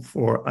uncalled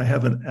for, I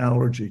have an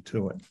allergy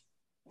to it.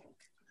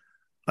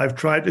 I've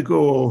tried to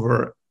go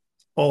over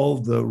all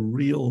the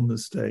real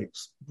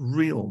mistakes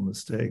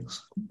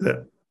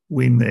that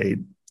we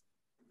made.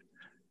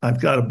 I've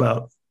got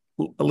about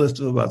a list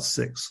of about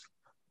 6,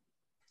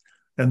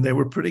 and they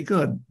were pretty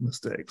good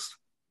mistakes.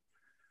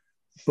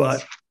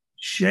 But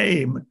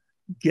shame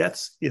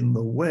gets in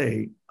the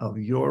way of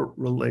your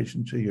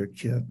relation to your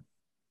kid.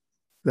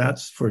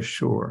 That's for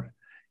sure.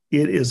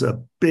 It is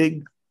a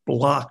big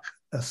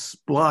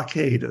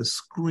blockade, a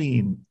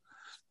screen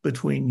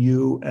between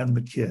you and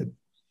the kid.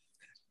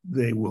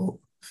 They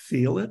will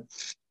feel it.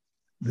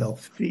 They'll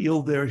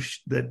feel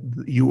that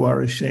you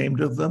are ashamed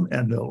of them,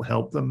 and it'll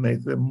help them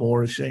make them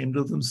more ashamed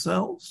of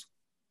themselves.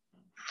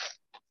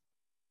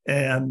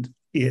 And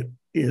it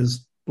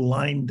is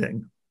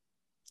blinding.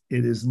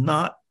 It is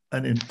not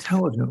an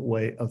intelligent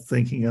way of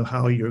thinking of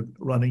how you're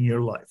running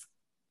your life.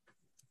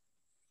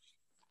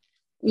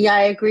 Yeah,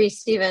 I agree,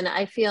 Stephen.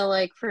 I feel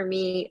like for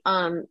me,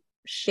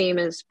 shame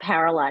is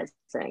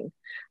paralyzing.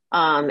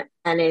 And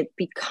it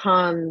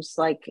becomes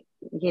like,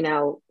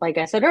 like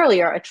I said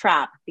earlier, a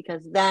trap,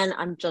 because then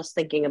I'm just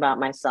thinking about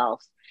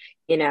myself.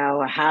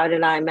 How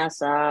did I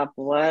mess up?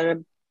 What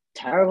a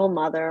terrible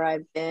mother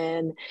I've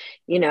been.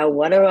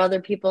 What are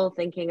other people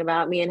thinking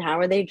about me, and how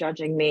are they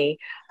judging me?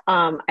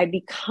 I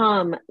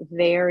become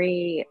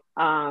very,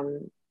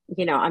 I'm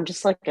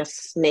just like a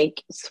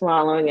snake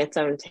swallowing its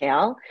own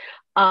tail.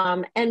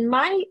 And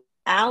my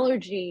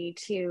allergy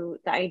to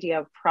the idea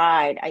of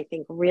pride, I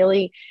think,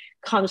 really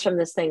comes from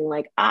this thing.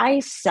 Like,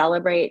 I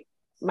celebrate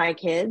my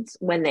kids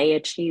when they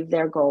achieve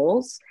their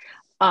goals.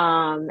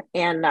 And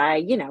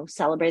I,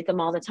 celebrate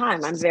them all the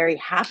time. I'm very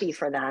happy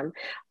for them,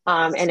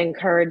 and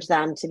encourage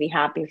them to be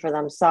happy for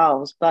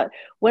themselves. But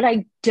what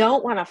I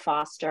don't want to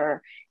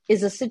foster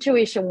is a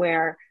situation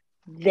where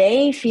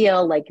they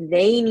feel like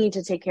they need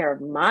to take care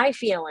of my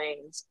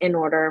feelings in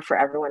order for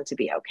everyone to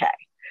be okay.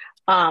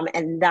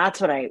 And that's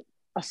what I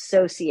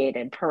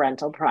associated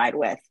parental pride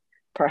with,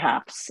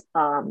 perhaps,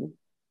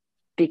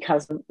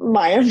 because of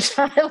my own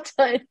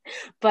childhood.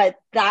 But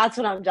that's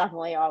what I'm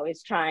definitely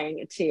always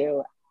trying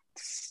to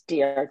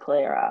steer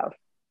clear of.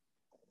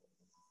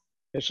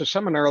 Yeah, so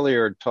someone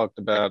earlier talked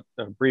about,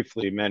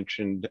 briefly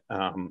mentioned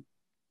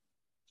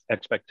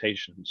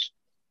expectations.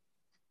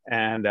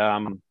 And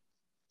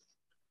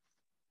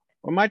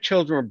when my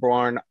children were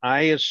born,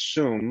 I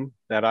assumed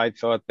that I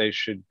thought they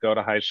should go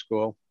to high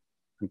school,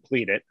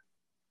 complete it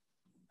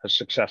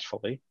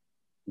successfully,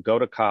 go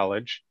to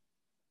college,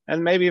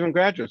 and maybe even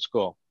graduate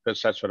school,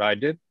 because that's what I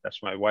did,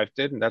 that's what my wife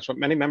did, and that's what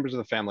many members of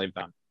the family have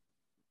done.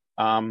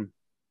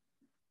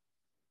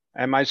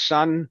 And my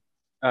son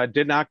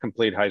did not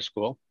complete high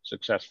school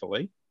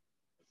successfully.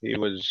 He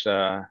was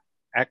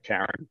at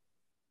Cairn,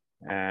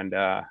 and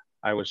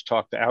I was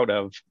talked out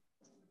of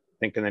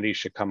thinking that he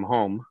should come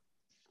home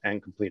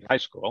and complete high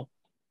school.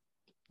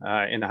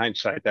 In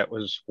hindsight, that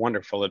was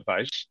wonderful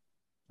advice.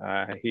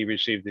 He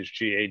received his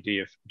GED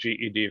a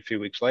few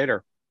weeks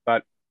later.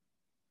 But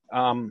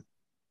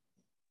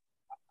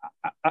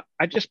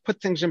I just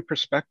put things in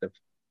perspective.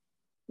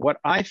 What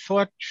I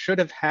thought should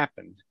have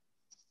happened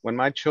when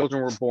my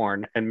children were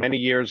born and many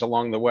years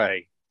along the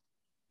way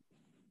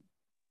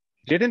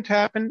didn't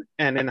happen,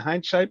 and in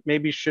hindsight,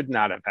 maybe should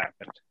not have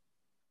happened.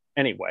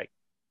 Anyway,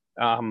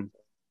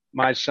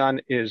 my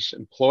son is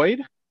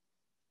employed,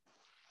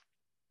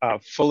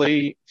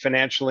 fully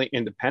financially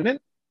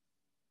independent.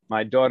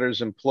 My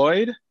daughter's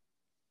employed.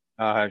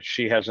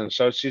 She has an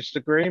associate's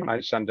degree. My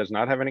son does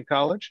not have any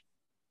college.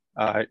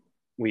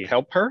 We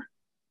help her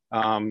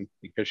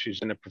because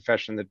she's in a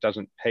profession that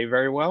doesn't pay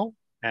very well,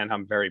 and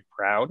I'm very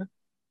proud.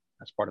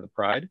 That's part of the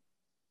pride.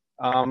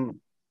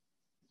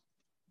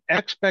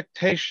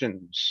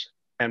 Expectations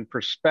and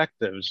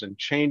perspectives and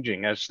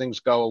changing as things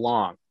go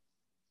along.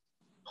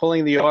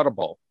 Pulling the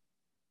audible,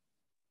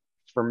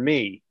 for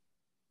me,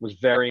 was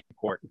very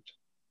important.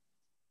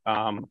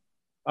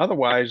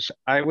 Otherwise,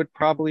 I would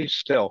probably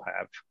still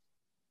have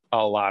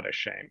a lot of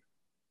shame.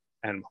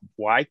 And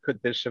why could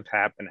this have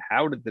happened?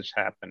 How did this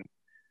happen?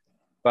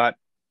 But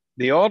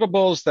the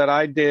audibles that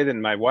I did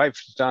and my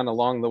wife's done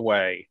along the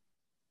way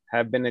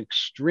have been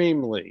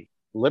extremely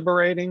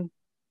liberating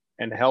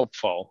and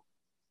helpful.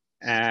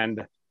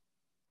 And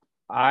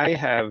I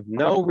have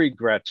no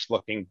regrets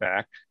looking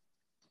back,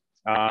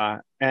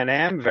 and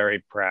am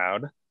very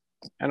proud.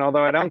 And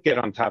although I don't get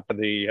on top of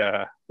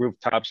the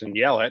rooftops and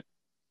yell it,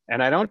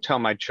 and I don't tell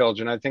my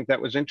children, I think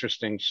that was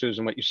interesting,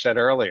 Susan, what you said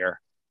earlier.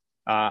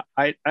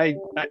 I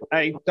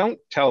don't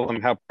tell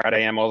them how proud I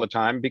am all the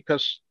time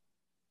because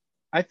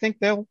I think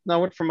they'll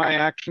know it from my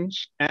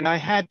actions. And I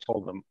had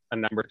told them a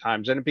number of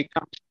times, and it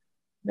becomes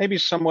maybe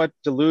somewhat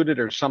diluted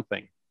or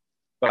something.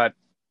 But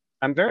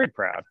I'm very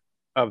proud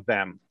of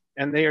them.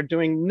 And they are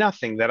doing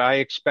nothing that I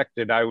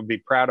expected I would be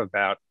proud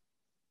about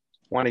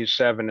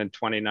 27 and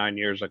 29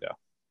 years ago.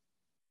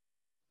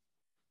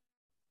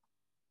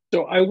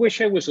 So I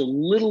wish I was a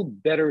little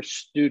better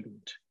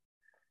student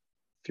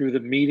through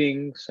the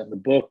meetings and the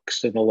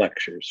books and the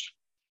lectures.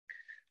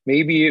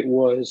 Maybe it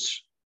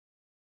was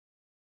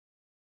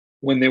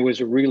when there was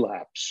a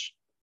relapse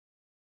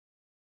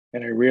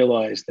and I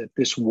realized that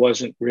this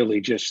wasn't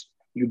really just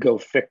you go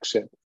fix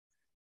it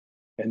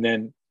and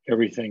then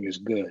everything is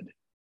good.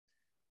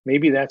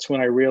 Maybe that's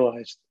when I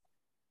realized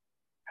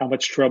how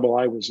much trouble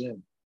I was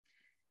in.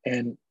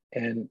 And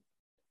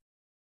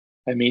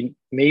I mean,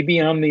 maybe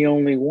I'm the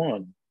only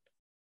one,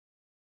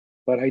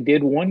 but I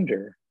did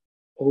wonder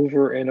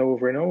over and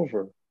over and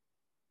over,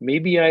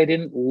 maybe I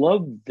didn't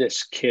love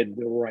this kid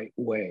the right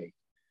way.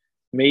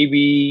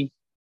 Maybe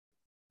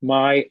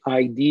my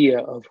idea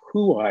of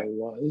who I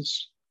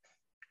was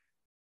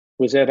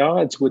at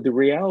odds with the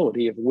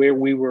reality of where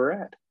we were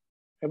at.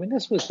 I mean,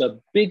 this was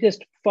the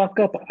biggest fuck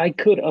up I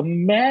could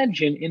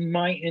imagine in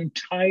my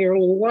entire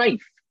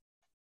life.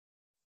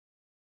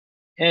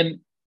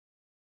 And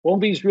all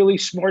these really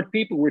smart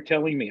people were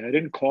telling me, I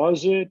didn't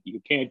cause it,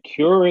 you can't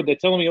cure it. They're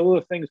telling me all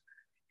the things.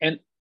 And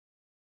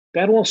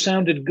that all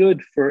sounded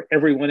good for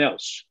everyone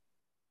else,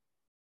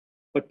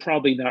 but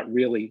probably not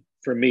really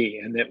for me,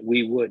 and that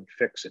we would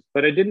fix it.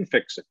 But I didn't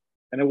fix it,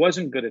 and I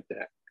wasn't good at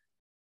that.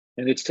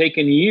 And it's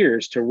taken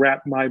years to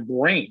wrap my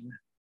brain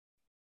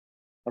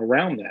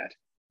around that.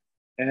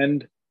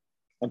 And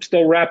I'm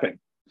still rapping.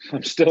 To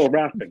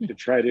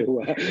try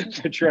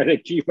to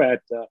keep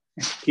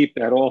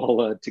that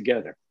all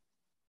together.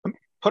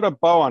 Put a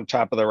bow on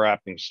top of the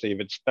rapping, Steve.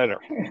 It's better.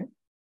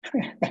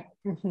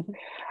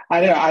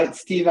 I know,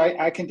 Steve.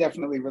 I can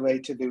definitely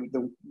relate to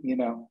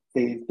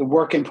the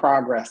work in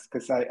progress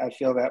because I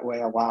feel that way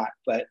a lot.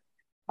 But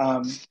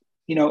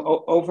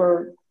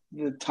over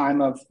the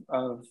time of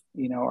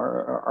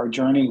our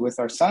journey with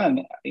our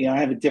son, I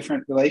have a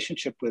different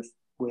relationship with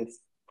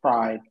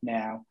pride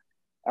now.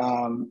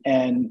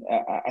 And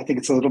I think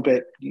it's a little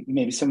bit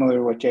maybe similar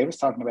to what Jay was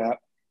talking about.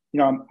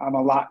 I'm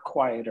a lot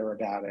quieter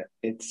about it.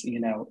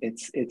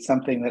 It's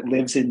something that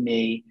lives in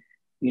me.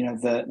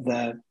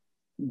 The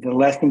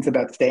lessons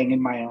about staying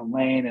in my own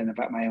lane and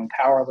about my own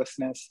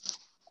powerlessness,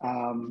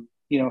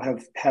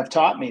 have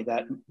taught me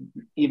that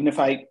even if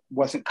I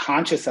wasn't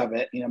conscious of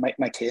it,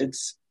 my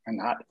kids are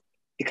not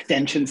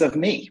extensions of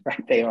me,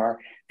 right? They are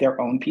their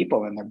own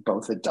people, and they're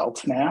both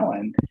adults now,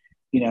 and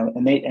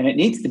it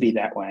needs to be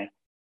that way.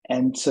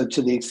 And so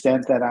to the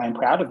extent that I am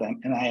proud of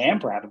them, and I am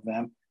proud of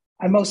them,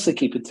 I mostly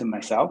keep it to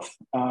myself.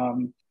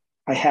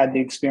 I had the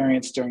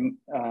experience during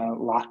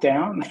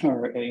lockdown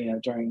or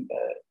during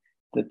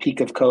the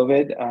peak of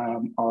COVID.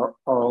 Our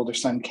older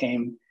son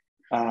came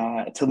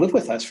to live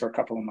with us for a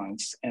couple of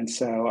months. And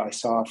so I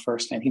saw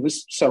firsthand, he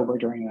was sober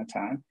during that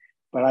time,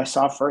 but I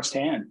saw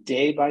firsthand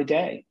day by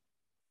day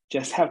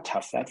just how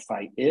tough that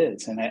fight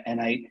is. And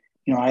I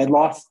had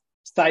lost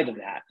sight of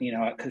that,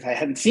 because I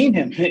hadn't seen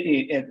him,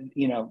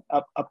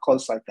 up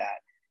close like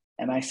that.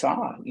 And I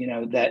saw,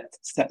 that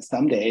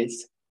some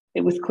days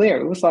it was clear.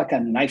 It was like a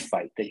knife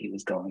fight that he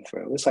was going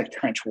through. It was like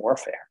trench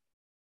warfare.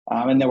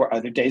 And there were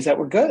other days that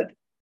were good,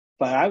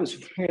 but I was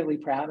really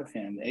proud of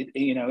him.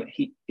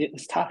 It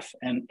was tough,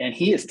 and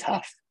he is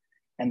tough.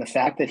 And the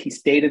fact that he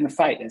stayed in the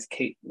fight, as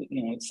Kate,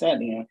 said,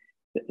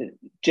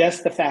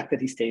 just the fact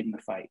that he stayed in the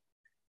fight,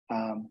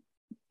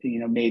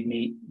 made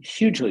me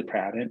hugely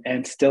proud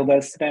and still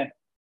does today.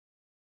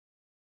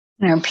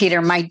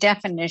 Peter, my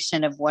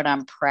definition of what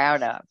I'm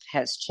proud of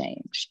has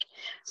changed,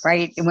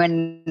 right?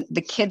 When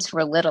the kids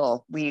were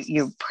little,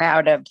 you're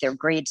proud of their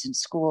grades in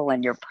school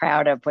and you're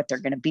proud of what they're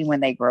going to be when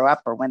they grow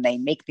up or when they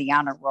make the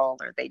honor roll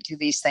or they do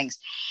these things.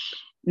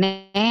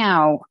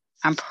 Now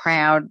I'm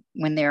proud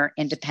when they're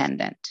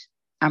independent.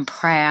 I'm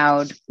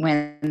proud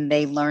when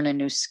they learn a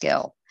new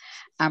skill.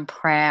 I'm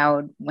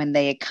proud when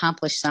they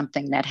accomplish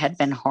something that had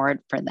been hard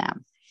for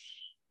them.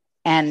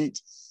 And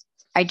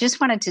I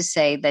just wanted to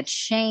say that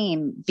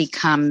shame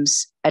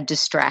becomes a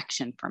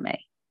distraction for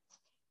me.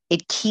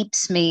 It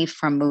keeps me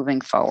from moving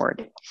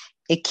forward.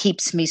 It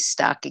keeps me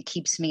stuck. It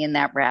keeps me in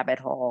that rabbit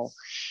hole.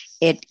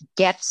 It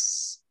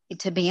gets,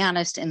 to be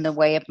honest, in the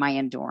way of my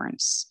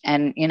endurance.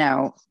 And,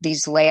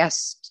 these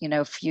last,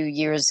 few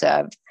years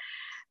of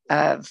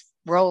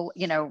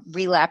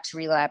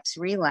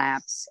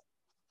relapse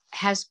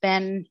has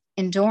been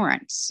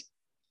endurance.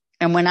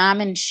 And when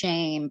I'm in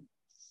shame,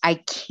 I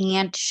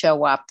can't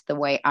show up the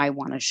way I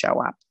want to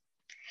show up.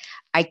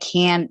 I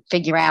can't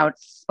figure out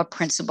what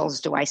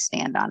principles do I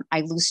stand on.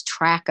 I lose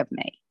track of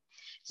me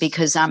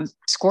because I'm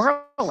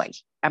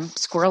squirrely.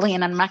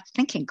 And I'm not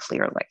thinking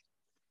clearly.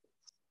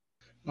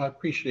 I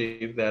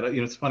appreciate that.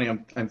 It's funny.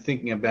 I'm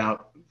thinking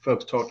about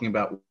folks talking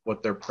about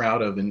what they're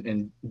proud of,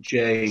 and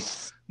Jay,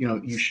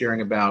 you sharing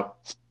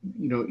about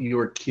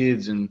your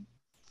kids and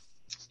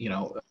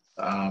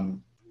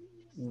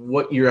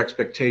what your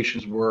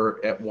expectations were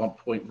at one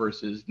point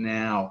versus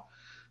now.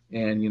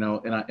 And,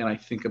 I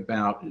think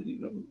about,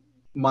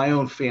 my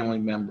own family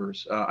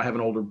members. I have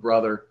an older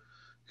brother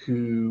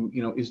who,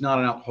 is not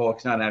an alcoholic,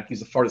 he's not an addict. He's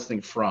the farthest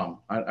thing from.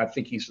 I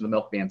think he's the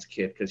milkman's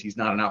kid because he's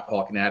not an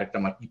alcoholic and addict.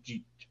 I'm like,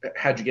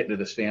 how'd you get into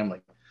this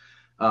family?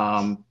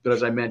 But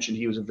as I mentioned,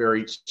 he was a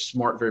very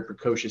smart, very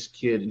precocious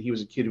kid. And he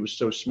was a kid who was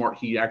so smart,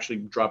 he actually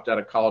dropped out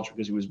of college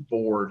because he was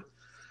bored.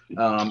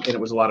 And it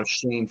was a lot of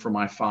shame for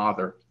my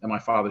father, and my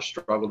father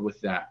struggled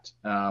with that,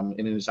 and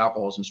in his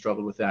alcoholism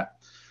struggled with that.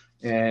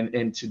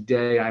 And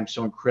today I'm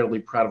so incredibly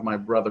proud of my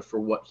brother for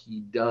what he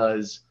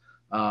does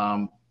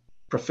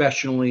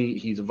professionally.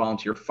 He's a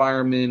volunteer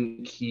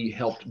fireman. He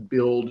helped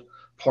build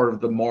part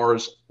of the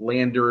Mars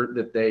lander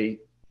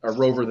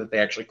rover that they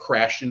actually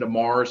crashed into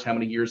Mars how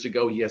many years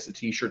ago. He has the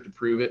T-shirt to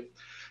prove it.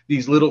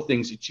 These little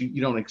things that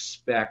you don't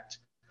expect.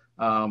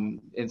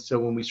 And so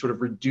when we sort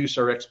of reduce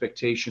our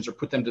expectations or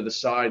put them to the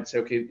side and say,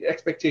 okay,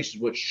 expectations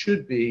is what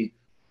should be,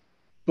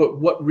 but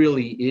what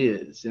really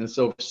is. And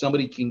so if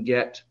somebody can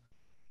get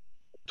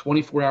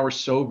 24 hours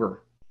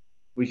sober,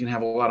 we can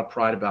have a lot of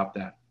pride about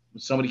that.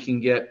 If somebody can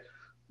get,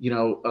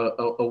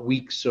 a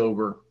week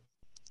sober.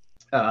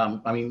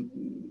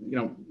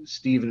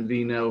 Steve and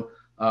V know,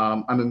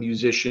 I'm a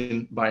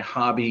musician by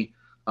hobby.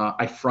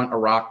 I front a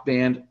rock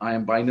band. I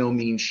am by no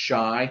means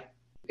shy.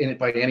 And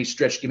by any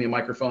stretch, give me a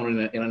microphone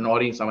in an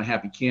audience, I'm a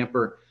happy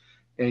camper.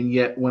 And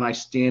yet when I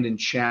stand in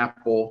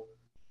chapel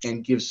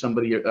and give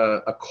somebody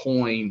a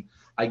coin,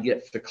 I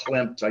get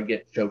verklempt, I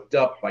get choked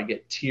up, I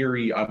get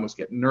teary, I almost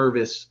get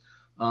nervous,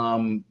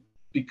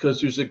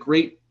 because there's a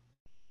great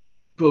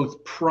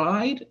both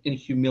pride and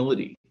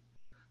humility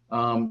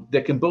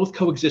that can both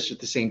coexist at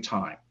the same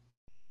time.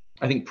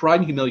 I think pride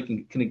and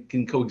humility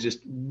can coexist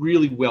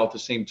really well at the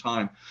same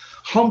time.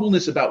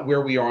 Humbleness about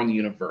where we are in the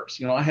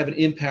universe. I have an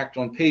impact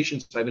on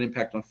patients. I have an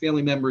impact on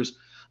family members.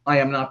 I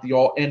am not the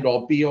all end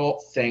all be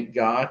all. Thank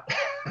God.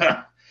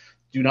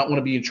 Do not want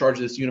to be in charge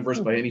of this universe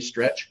by any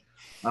stretch.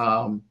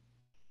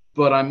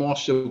 But I'm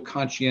also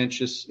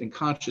conscientious and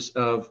conscious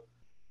of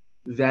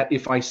that.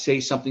 If I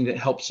say something that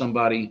helps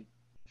somebody,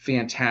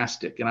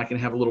 fantastic. And I can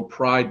have a little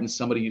pride in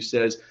somebody who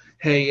says,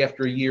 hey,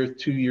 after a year,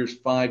 2 years,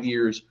 5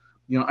 years,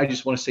 I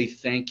just want to say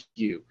thank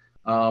you.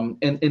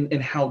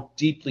 And how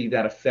deeply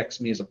that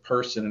affects me as a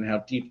person and how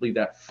deeply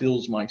that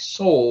fills my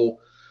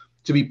soul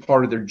to be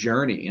part of their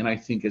journey. And I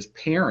think as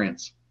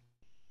parents,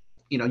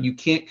 you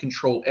can't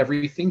control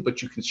everything,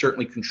 but you can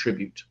certainly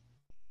contribute.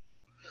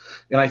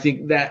 And I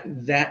think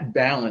that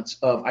balance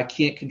of I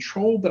can't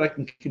control, but I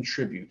can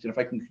contribute. And if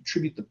I can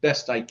contribute the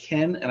best I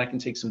can, and I can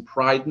take some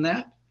pride in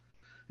that,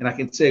 and I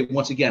can say,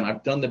 once again,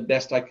 I've done the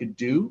best I could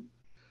do,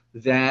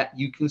 that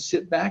you can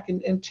sit back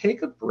and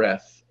take a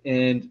breath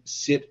and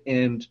sit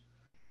and,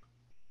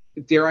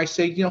 dare I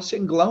say, sit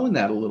and glow in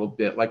that a little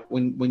bit. Like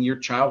when your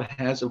child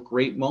has a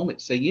great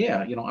moment, say,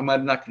 yeah, I might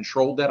have not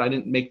controlled that. I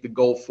didn't make the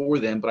goal for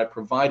them, but I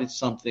provided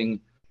something,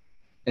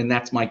 and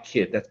that's my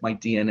kid. That's my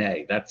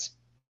DNA.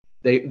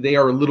 They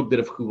are a little bit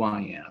of who I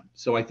am.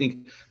 So I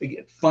think,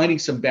 again, finding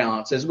some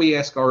balance, as we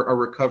ask our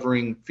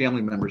recovering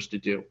family members to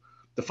do,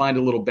 to find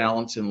a little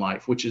balance in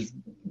life, which is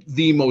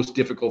the most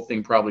difficult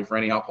thing probably for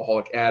any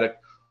alcoholic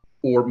addict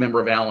or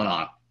member of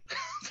Al-Anon.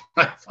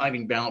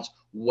 Finding balance,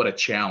 what a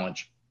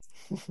challenge.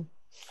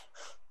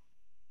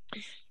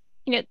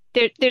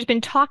 There's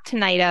been talk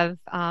tonight of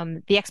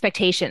the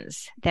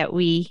expectations that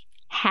we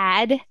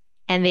had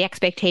and the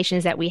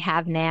expectations that we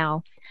have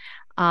now.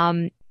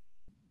 One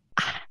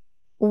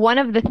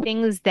of the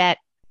things that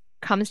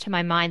comes to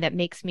my mind that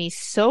makes me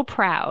so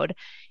proud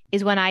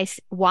is when I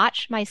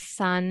watch my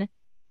son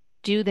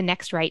do the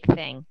next right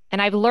thing.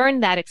 And I've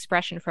learned that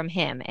expression from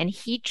him, and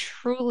he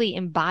truly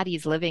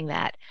embodies living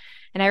that.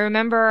 And I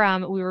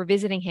remember we were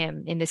visiting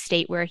him in the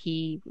state where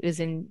he was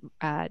in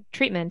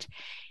treatment,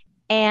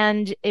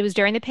 and it was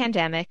during the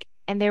pandemic,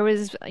 and there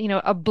was,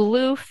 a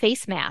blue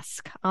face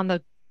mask on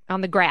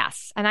the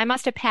grass, and I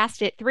must have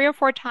passed it 3 or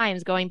 4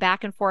 times going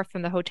back and forth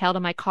from the hotel to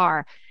my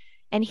car.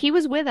 And he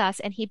was with us,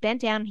 and he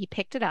bent down and he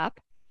picked it up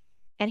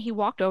and he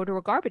walked over to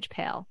a garbage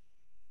pail.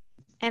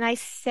 And I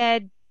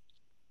said,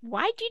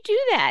 "Why'd you do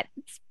that?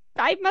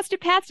 I must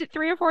have passed it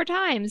 3 or 4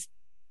 times."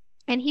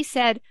 And he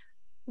said,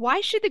 "Why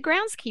should the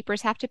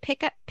groundskeepers have to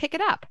pick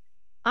it up?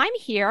 I'm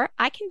here.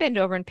 I can bend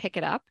over and pick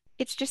it up.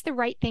 It's just the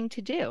right thing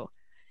to do."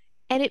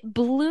 And it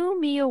blew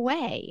me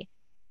away.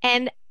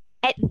 And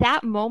at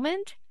that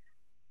moment,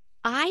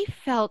 I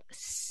felt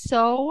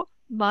so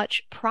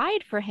much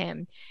pride for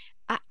him.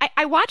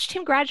 I watched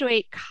him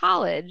graduate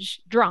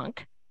college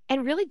drunk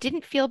and really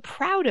didn't feel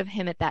proud of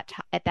him at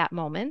that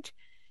moment.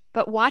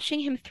 But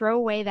watching him throw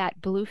away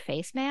that blue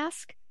face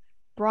mask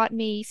brought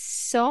me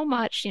so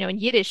much, in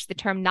Yiddish, the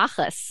term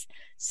nachas,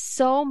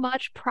 so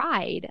much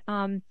pride.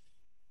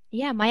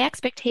 My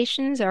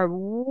expectations are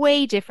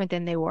way different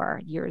than they were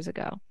years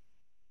ago.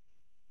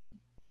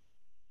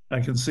 I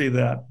can see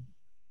that.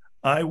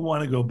 I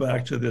want to go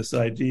back to this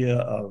idea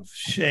of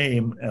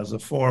shame as a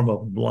form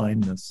of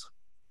blindness.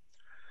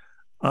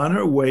 On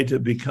her way to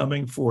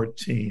becoming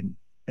 14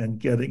 and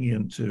getting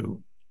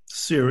into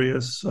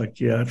serious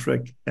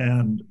psychiatric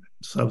and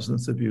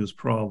substance abuse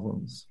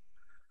problems,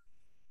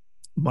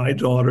 my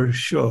daughter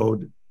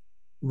showed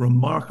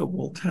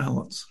remarkable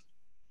talents,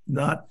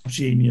 not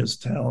genius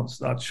talents,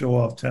 not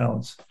show-off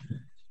talents.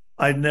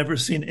 I'd never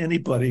seen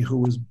anybody who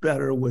was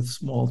better with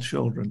small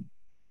children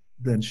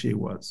than she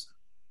was.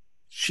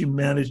 She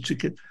managed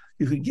to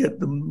you could get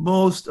the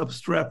most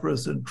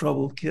obstreperous and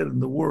troubled kid in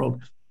the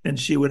world, and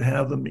she would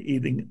have them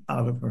eating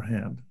out of her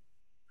hand.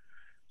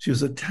 She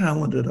was a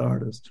talented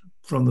artist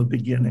from the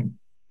beginning.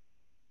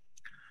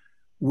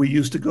 We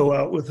used to go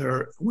out with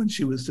her when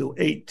she was still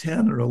 8,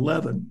 10, or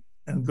 11,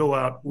 and go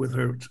out with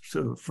her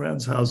to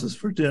friends' houses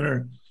for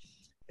dinner.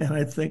 And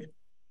I think,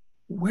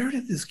 where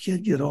did this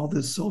kid get all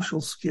these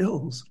social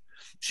skills?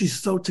 She's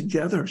so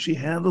together. She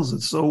handles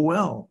it so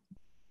well.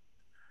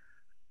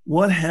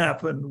 What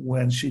happened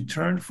when she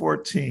turned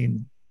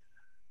 14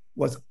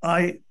 was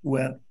I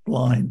went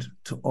blind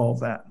to all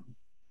that.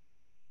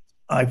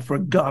 I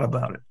forgot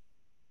about it.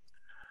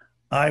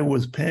 I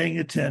was paying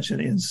attention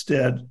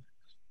instead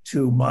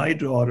to my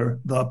daughter,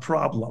 the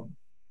problem.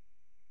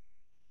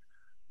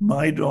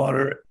 My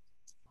daughter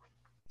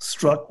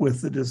struck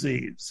with the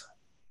disease.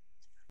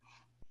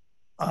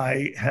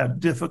 I had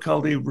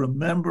difficulty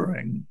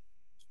remembering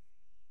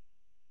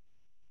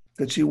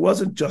that she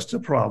wasn't just a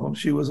problem.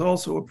 She was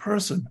also a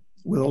person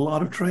with a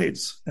lot of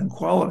traits and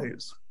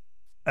qualities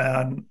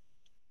and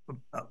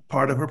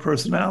part of her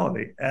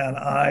personality.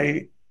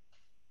 And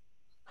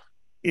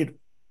it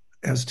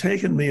has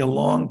taken me a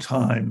long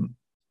time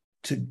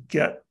to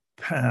get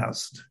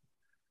past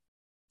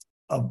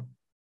a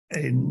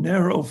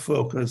narrow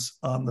focus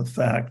on the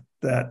fact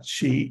that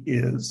she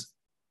is,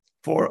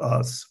 for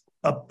us,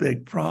 a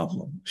big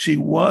problem.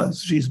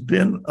 She's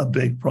been a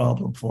big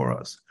problem for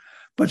us,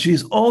 but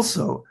she's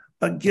also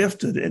a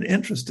gifted and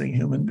interesting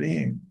human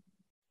being.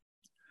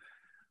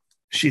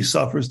 She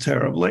suffers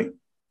terribly,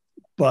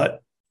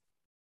 but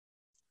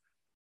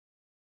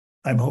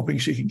I'm hoping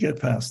she can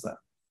get past that.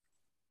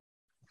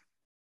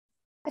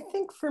 I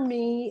think for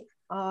me,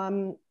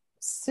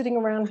 sitting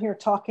around here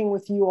talking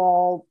with you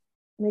all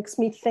makes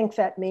me think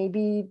that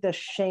maybe the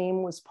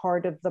shame was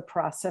part of the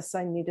process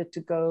I needed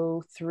to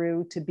go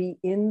through to be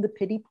in the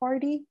pity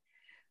party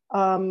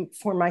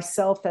for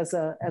myself as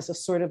a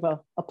sort of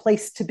a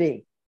place to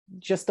be,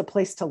 just a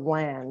place to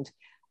land.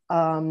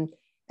 And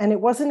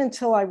it wasn't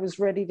until I was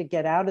ready to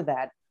get out of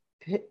that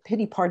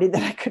pity party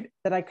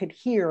that I could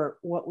hear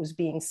what was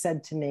being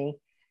said to me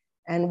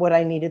and what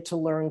I needed to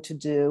learn to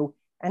do,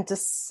 and to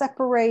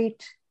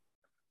separate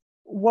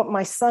what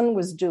my son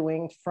was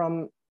doing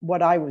from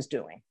what I was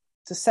doing,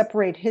 to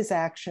separate his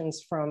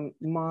actions from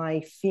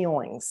my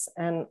feelings.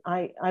 And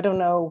I don't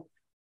know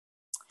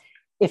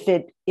if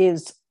it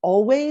is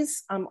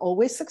I'm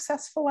always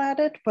successful at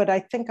it, but I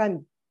think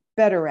I'm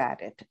better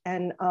at it.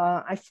 And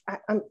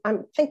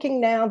I'm thinking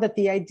now that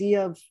the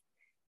idea of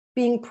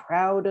being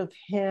proud of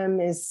him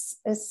is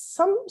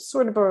some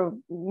sort of a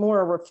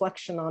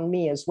reflection on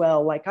me as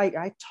well. Like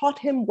I taught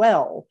him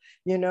well,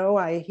 he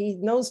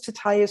knows to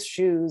tie his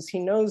shoes. He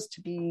knows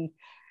to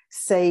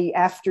say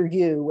after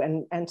you.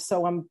 And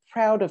so I'm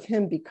proud of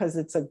him because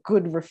it's a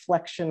good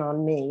reflection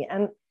on me.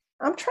 And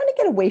I'm trying to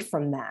get away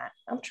from that.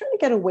 I'm trying to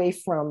get away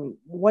from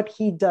what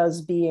he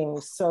does being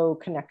so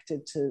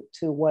connected to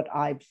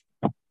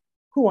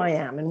who I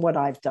am and what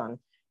I've done.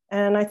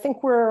 And I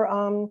think we're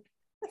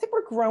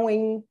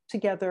growing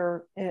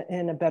together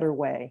in a better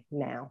way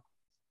now.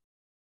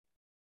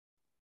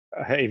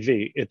 Hey,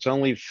 V, it's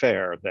only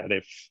fair that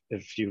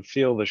if you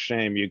feel the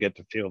shame, you get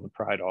to feel the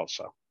pride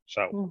also.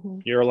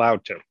 So You're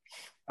allowed to.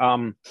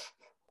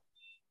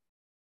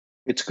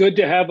 It's good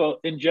to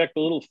inject a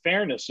little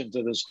fairness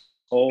into this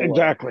whole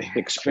exactly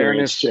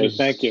experience. Fairness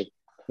Thank you.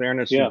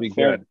 Fairness would be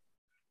good.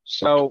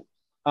 So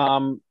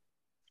I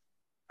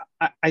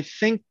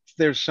think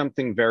there's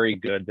something very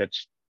good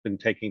that's been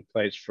taking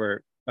place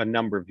for a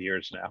number of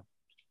years now.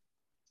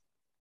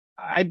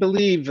 I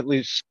believe, at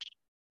least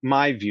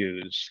my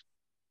views,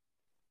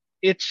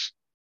 it's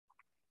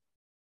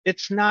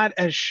not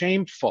as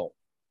shameful,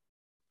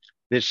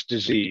 this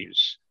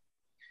disease.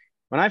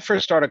 When I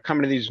first started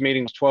coming to these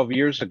meetings 12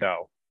 years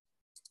ago,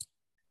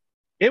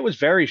 it was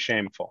very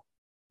shameful.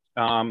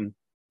 The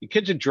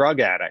kid's a drug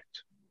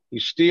addict. He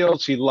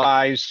steals, he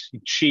lies,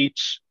 he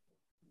cheats.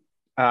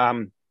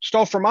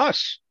 Stole from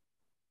us.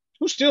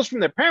 Who steals from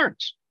their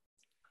parents?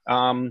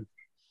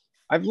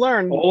 I've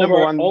learned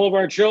all of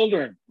our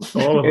children.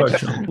 All of our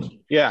children.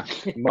 Yeah,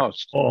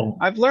 most. Oh.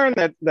 I've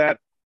learned that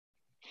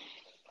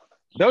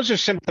those are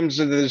symptoms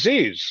of the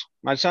disease.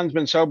 My son's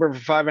been sober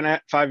for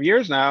 5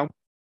 years now.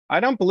 I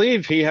don't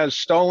believe he has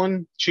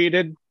stolen,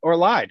 cheated, or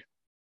lied.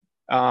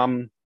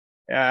 And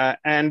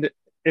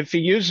if he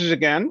uses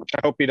again, which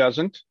I hope he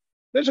doesn't,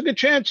 there's a good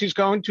chance he's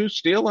going to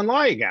steal and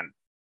lie again.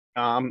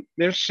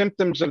 There's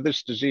symptoms of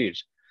this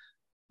disease.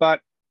 But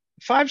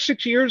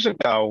 5-6 years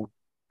ago,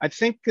 I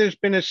think there's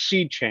been a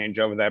sea change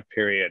over that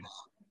period.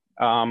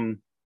 When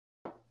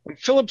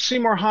Philip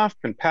Seymour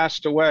Hoffman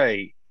passed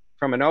away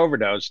from an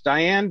overdose,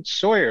 Diane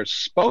Sawyer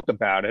spoke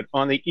about it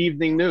on the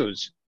evening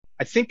news.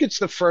 I think it's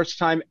the first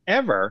time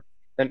ever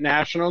that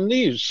national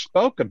news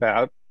spoke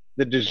about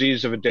the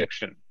disease of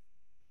addiction.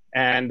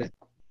 And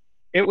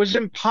it was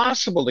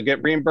impossible to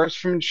get reimbursed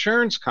from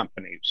insurance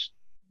companies.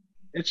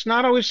 It's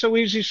not always so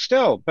easy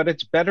still, but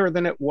it's better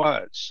than it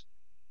was.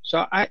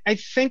 So I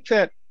think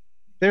that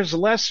there's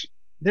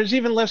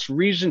even less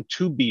reason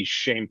to be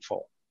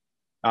shameful.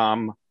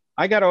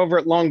 I got over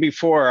it long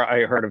before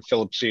I heard of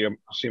Philip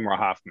Seymour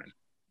Hoffman.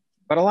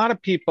 But a lot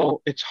of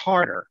people, it's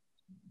harder.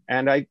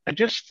 And I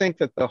just think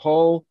that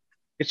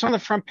it's on the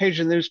front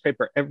page of the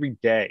newspaper every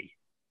day.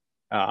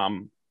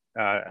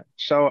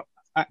 So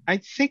I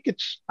think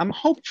I'm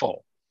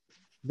hopeful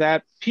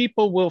that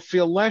people will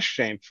feel less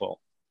shameful,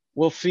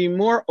 will feel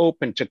more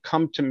open to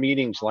come to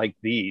meetings like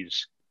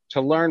these, to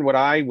learn what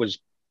I was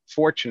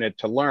fortunate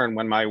to learn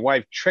when my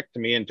wife tricked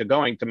me into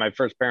going to my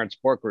first parent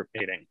support group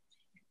meeting.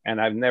 And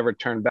I've never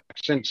turned back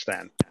since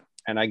then.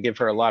 And I give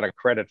her a lot of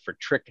credit for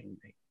tricking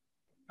me.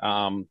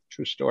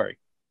 True story.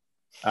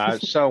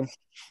 So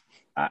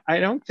I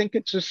don't think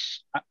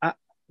it's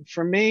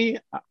for me,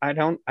 I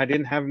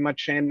didn't have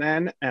much shame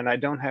then, and I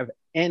don't have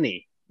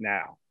any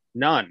now,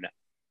 none.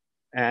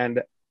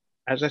 And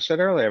as I said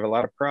earlier, I have a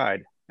lot of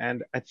pride.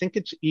 And I think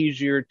it's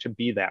easier to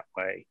be that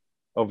way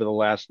over the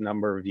last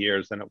number of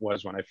years than it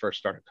was when I first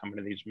started coming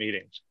to these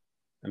meetings.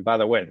 And by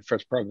the way, the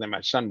first program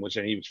my son was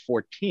in, he was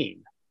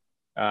 14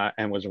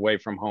 and was away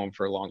from home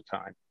for a long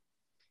time.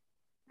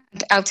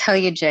 I'll tell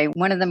you, Jay,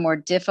 one of the more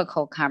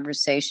difficult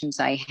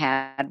conversations I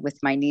had with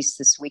my niece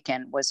this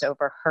weekend was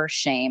over her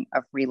shame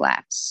of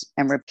relapse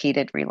and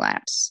repeated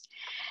relapse.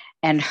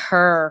 And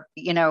her,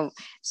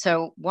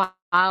 so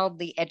while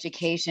the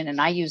education,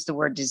 and I use the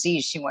word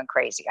disease, she went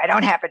crazy. I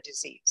don't have a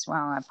disease.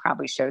 Well, that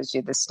probably shows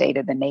you the state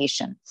of the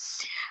nation.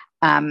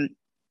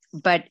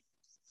 But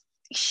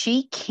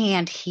she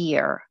can't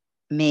hear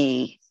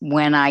me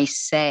when I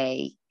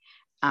say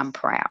I'm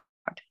proud.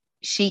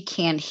 She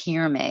can't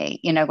hear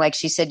me. Like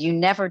she said, you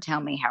never tell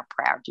me how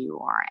proud you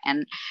are.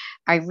 And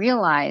I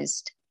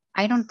realized,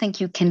 I don't think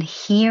you can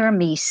hear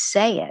me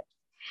say it.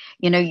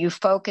 You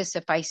focus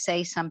if I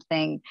say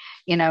something,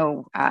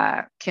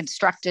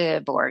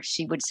 constructive, or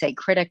she would say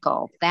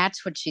critical,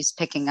 that's what she's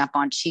picking up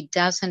on. She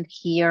doesn't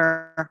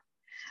hear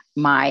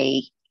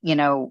my,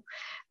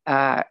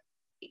 I'm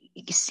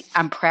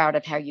proud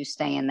of how you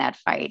stay in that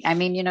fight. I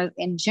mean,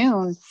 in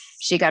June,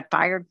 she got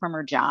fired from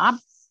her job.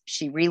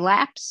 She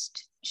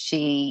relapsed.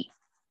 She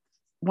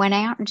went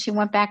out and she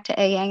went back to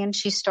AA and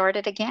she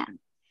started again.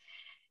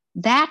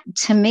 That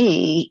to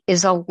me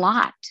is a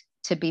lot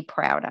to be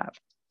proud of.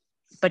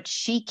 But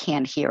she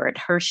can't hear it.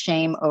 Her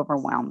shame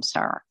overwhelms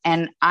her.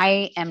 And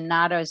I am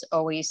not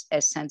always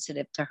as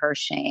sensitive to her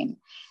shame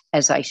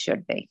as I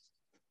should be.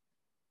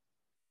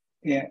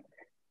 Yeah.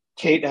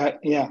 Kate, I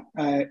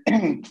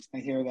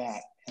hear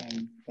that.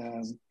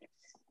 And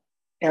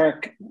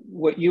Eric,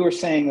 what you were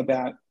saying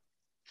about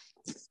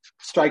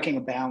striking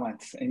a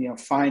balance and,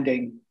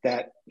 finding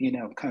that,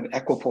 kind of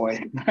equipoise,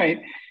 right?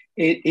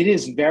 It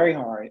is very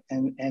hard.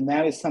 And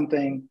that is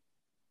something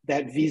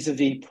that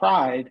vis-a-vis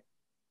pride,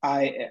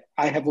 I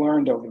have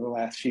learned over the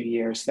last few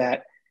years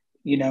that,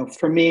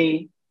 for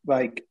me,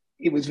 like,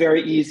 it was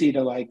very easy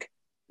to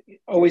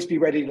always be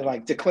ready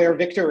to declare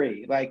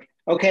victory. Like,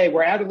 okay,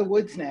 we're out of the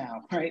woods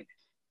now, right?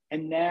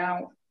 And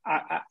now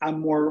I'm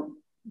more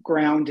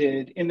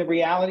grounded in the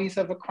realities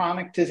of a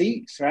chronic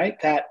disease,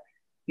 right? That,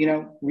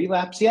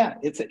 relapse, yeah,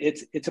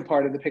 it's a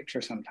part of the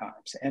picture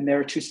sometimes. And there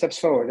are 2 steps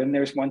forward and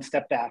there's 1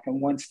 step back and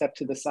 1 step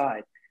to the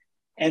side.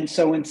 And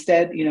so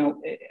instead,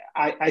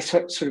 I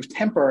sort of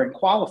temper and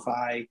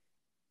qualify,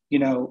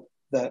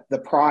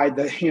 the pride,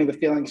 the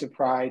feelings of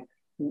pride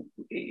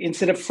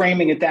instead of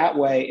framing it that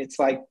way, it's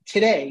like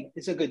today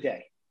is a good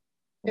day.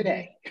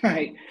 Today,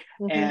 right?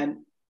 And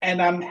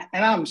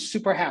I'm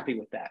super happy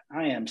with that.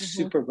 I am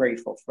super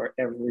grateful for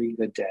every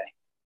good day.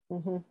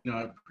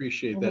 I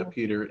appreciate that,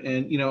 Peter.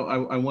 And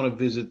I want to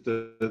visit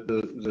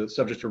the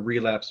subject of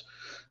relapse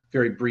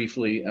very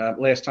briefly.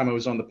 Last time I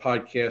was on the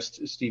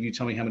podcast, Steve, you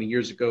tell me how many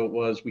years ago it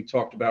was. We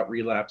talked about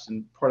relapse,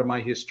 and part of my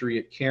history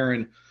at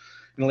Caron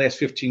in the last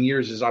 15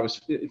 years is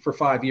for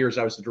 5 years,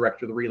 I was the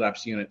director of the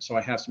relapse unit. So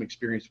I have some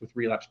experience with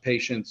relapse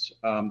patients,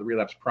 the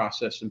relapse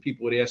process, and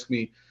people would ask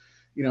me,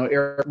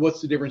 Eric,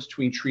 what's the difference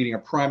between treating a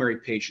primary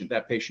patient,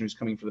 that patient who's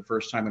coming for the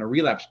first time, and a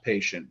relapse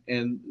patient?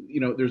 And,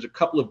 there's a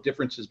couple of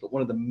differences, but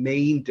one of the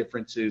main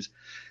differences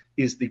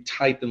is the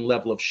type and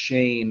level of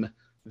shame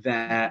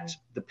that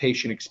the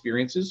patient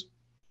experiences,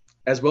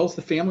 as well as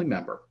the family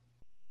member,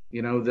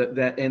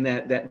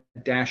 that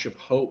dash of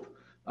hope.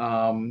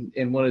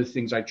 And one of the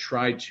things I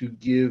tried to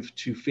give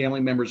to family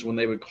members when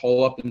they would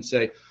call up and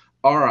say,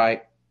 all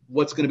right,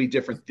 what's going to be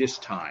different this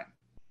time?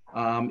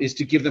 Is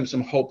to give them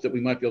some hope that we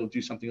might be able to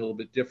do something a little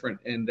bit different,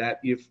 and that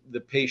if the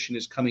patient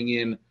is coming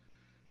in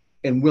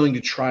and willing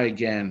to try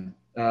again,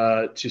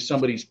 to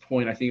somebody's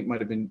point, I think it might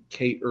have been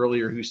Kate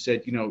earlier who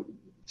said,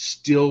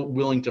 still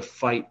willing to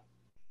fight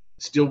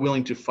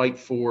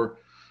for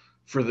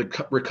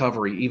the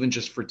recovery, even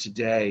just for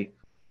today,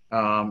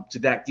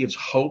 that gives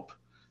hope,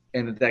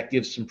 and that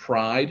gives some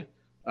pride.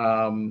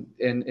 And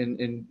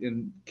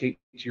Kate,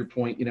 to your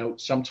point,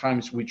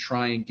 sometimes we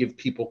try and give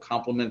people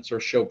compliments or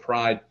show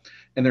pride,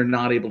 and they're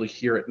not able to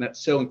hear it. And that's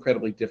so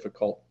incredibly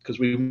difficult, because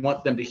we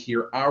want them to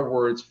hear our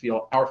words,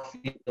 feel our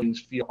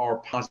feelings, feel our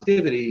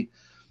positivity,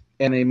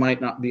 and they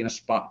might not be in a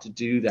spot to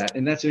do that.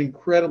 And that's an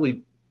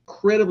incredibly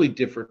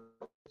difficult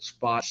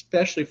spot,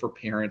 especially for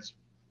parents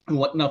who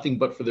want nothing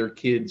but for their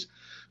kids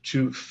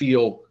to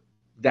feel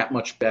that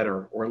much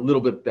better, or a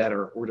little bit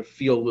better, or to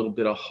feel a little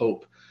bit of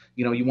hope.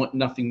 You want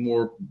nothing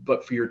more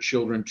but for your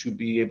children to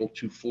be able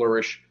to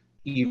flourish,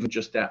 even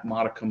just that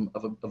modicum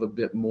of a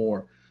bit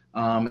more.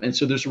 And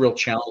so there's a real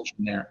challenge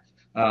in there.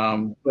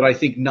 But I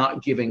think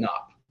not giving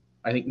up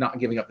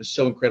is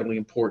so incredibly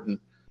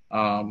important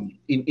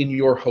in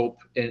your hope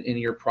and in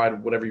your pride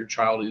of whatever your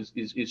child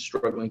is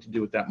struggling to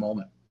do at that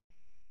moment.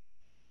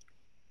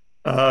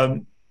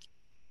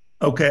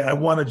 Okay, I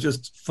want to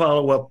just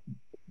follow up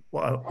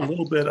a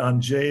little bit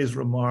on Jay's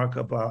remark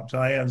about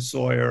Diane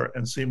Sawyer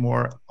and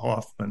Seymour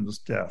Hoffman's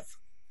death.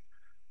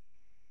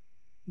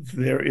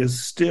 There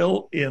is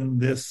still in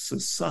this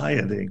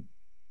society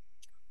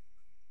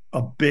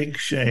a big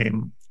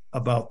shame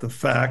about the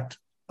fact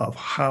of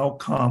how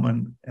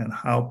common and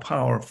how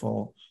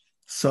powerful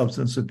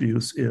substance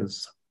abuse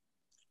is.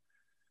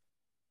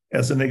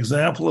 As an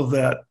example of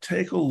that,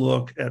 take a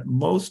look at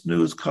most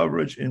news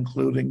coverage,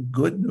 including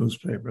good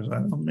newspapers. I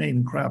don't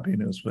mean crappy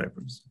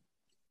newspapers.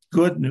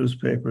 Good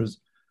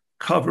newspapers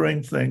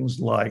covering things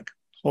like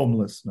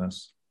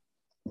homelessness.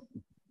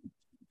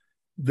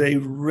 They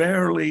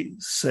rarely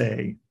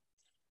say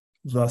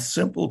the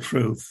simple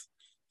truth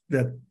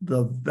that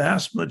the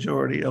vast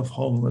majority of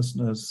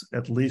homelessness,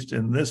 at least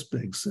in this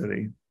big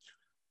city,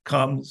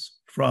 comes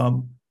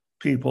from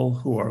people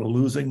who are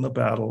losing the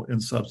battle in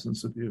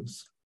substance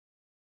abuse.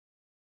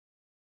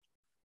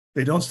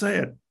 They don't say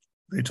it.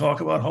 They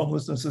talk about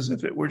homelessness as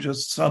if it were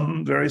just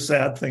some very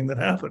sad thing that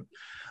happened.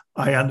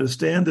 I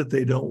understand that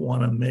they don't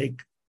want to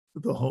make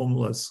the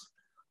homeless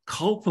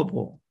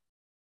culpable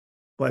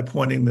by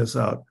pointing this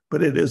out,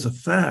 but it is a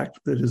fact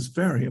that is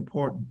very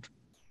important.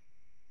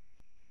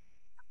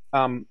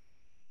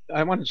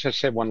 I want to just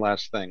say one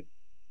last thing.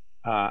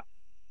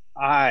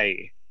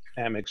 I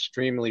am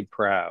extremely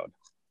proud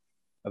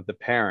of the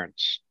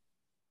parents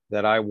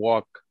that I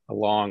walk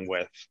along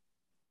with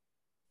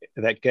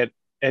that get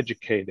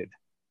educated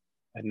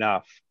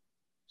enough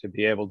to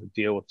be able to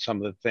deal with some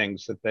of the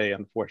things that they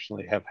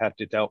unfortunately have had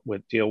to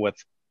deal with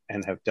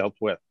and have dealt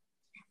with.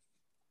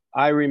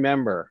 I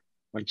remember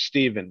when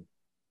Stephen,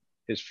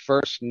 his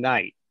first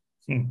night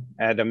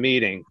at a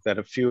meeting that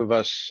a few of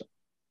us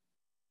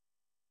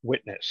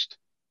witnessed.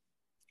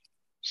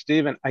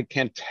 Stephen, I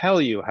can't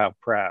tell you how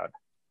proud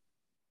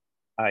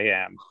I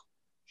am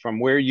from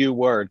where you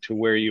were to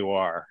where you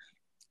are.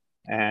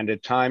 And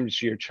at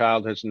times your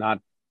child has not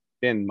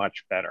been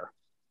much better.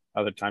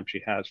 Other times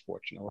she has,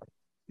 fortunately.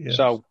 Yes.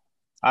 So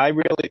I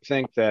really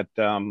think that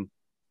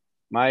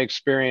my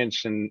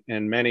experience in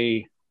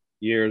many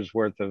years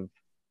worth of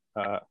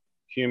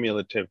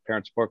cumulative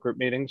parent support group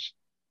meetings,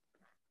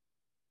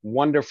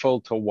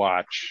 wonderful to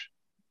watch,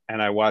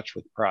 and I watch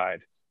with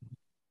pride.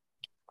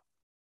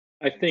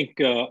 I think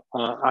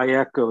I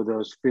echo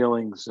those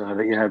feelings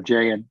that you have,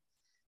 Jay. And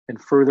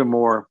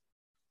furthermore,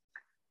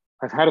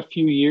 I've had a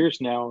few years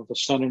now of a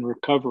son in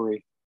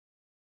recovery.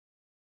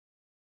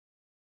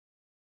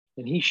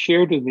 And he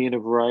shared with me in a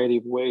variety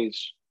of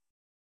ways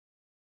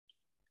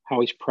how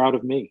he's proud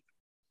of me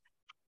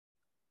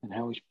and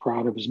how he's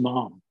proud of his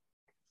mom.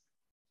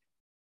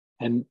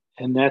 And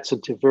that's a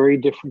very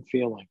different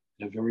feeling,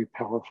 a very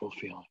powerful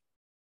feeling.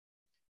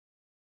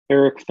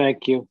 Eric,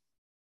 thank you.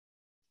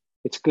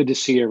 It's good to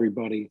see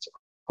everybody. It's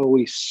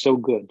Always so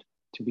good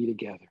to be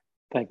together.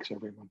 Thanks,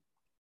 everyone.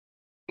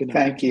 Good night.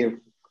 Thank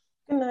you.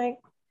 Good night.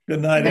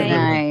 Good night, Good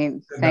everyone.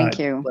 night. Good Thank night.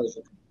 you.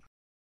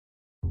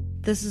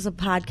 This is a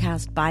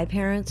podcast by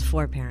parents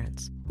for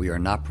parents. We are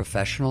not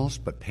professionals,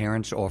 but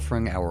parents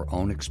offering our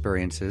own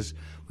experiences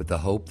with the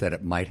hope that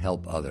it might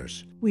help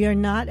others. We are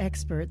not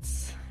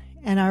experts,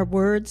 and our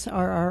words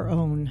are our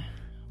own,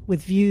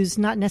 with views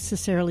not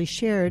necessarily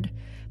shared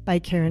by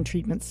care and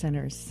treatment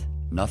centers.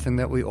 Nothing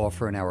that we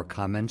offer in our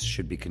comments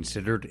should be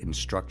considered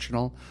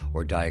instructional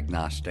or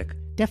diagnostic.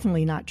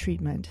 Definitely not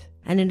treatment.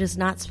 And it is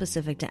not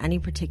specific to any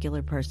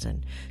particular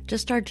person,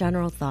 just our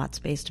general thoughts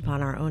based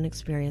upon our own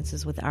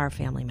experiences with our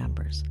family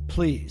members.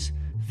 Please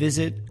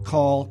visit,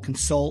 call,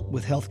 consult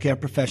with healthcare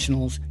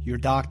professionals, your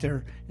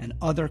doctor, and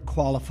other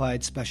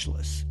qualified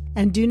specialists.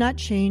 And do not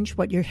change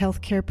what your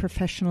healthcare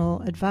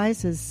professional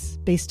advises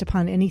based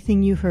upon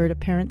anything you heard a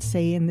parent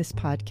say in this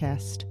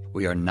podcast.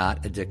 We are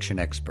not addiction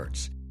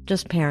experts.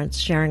 Just parents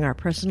sharing our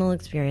personal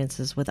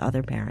experiences with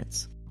other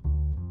parents.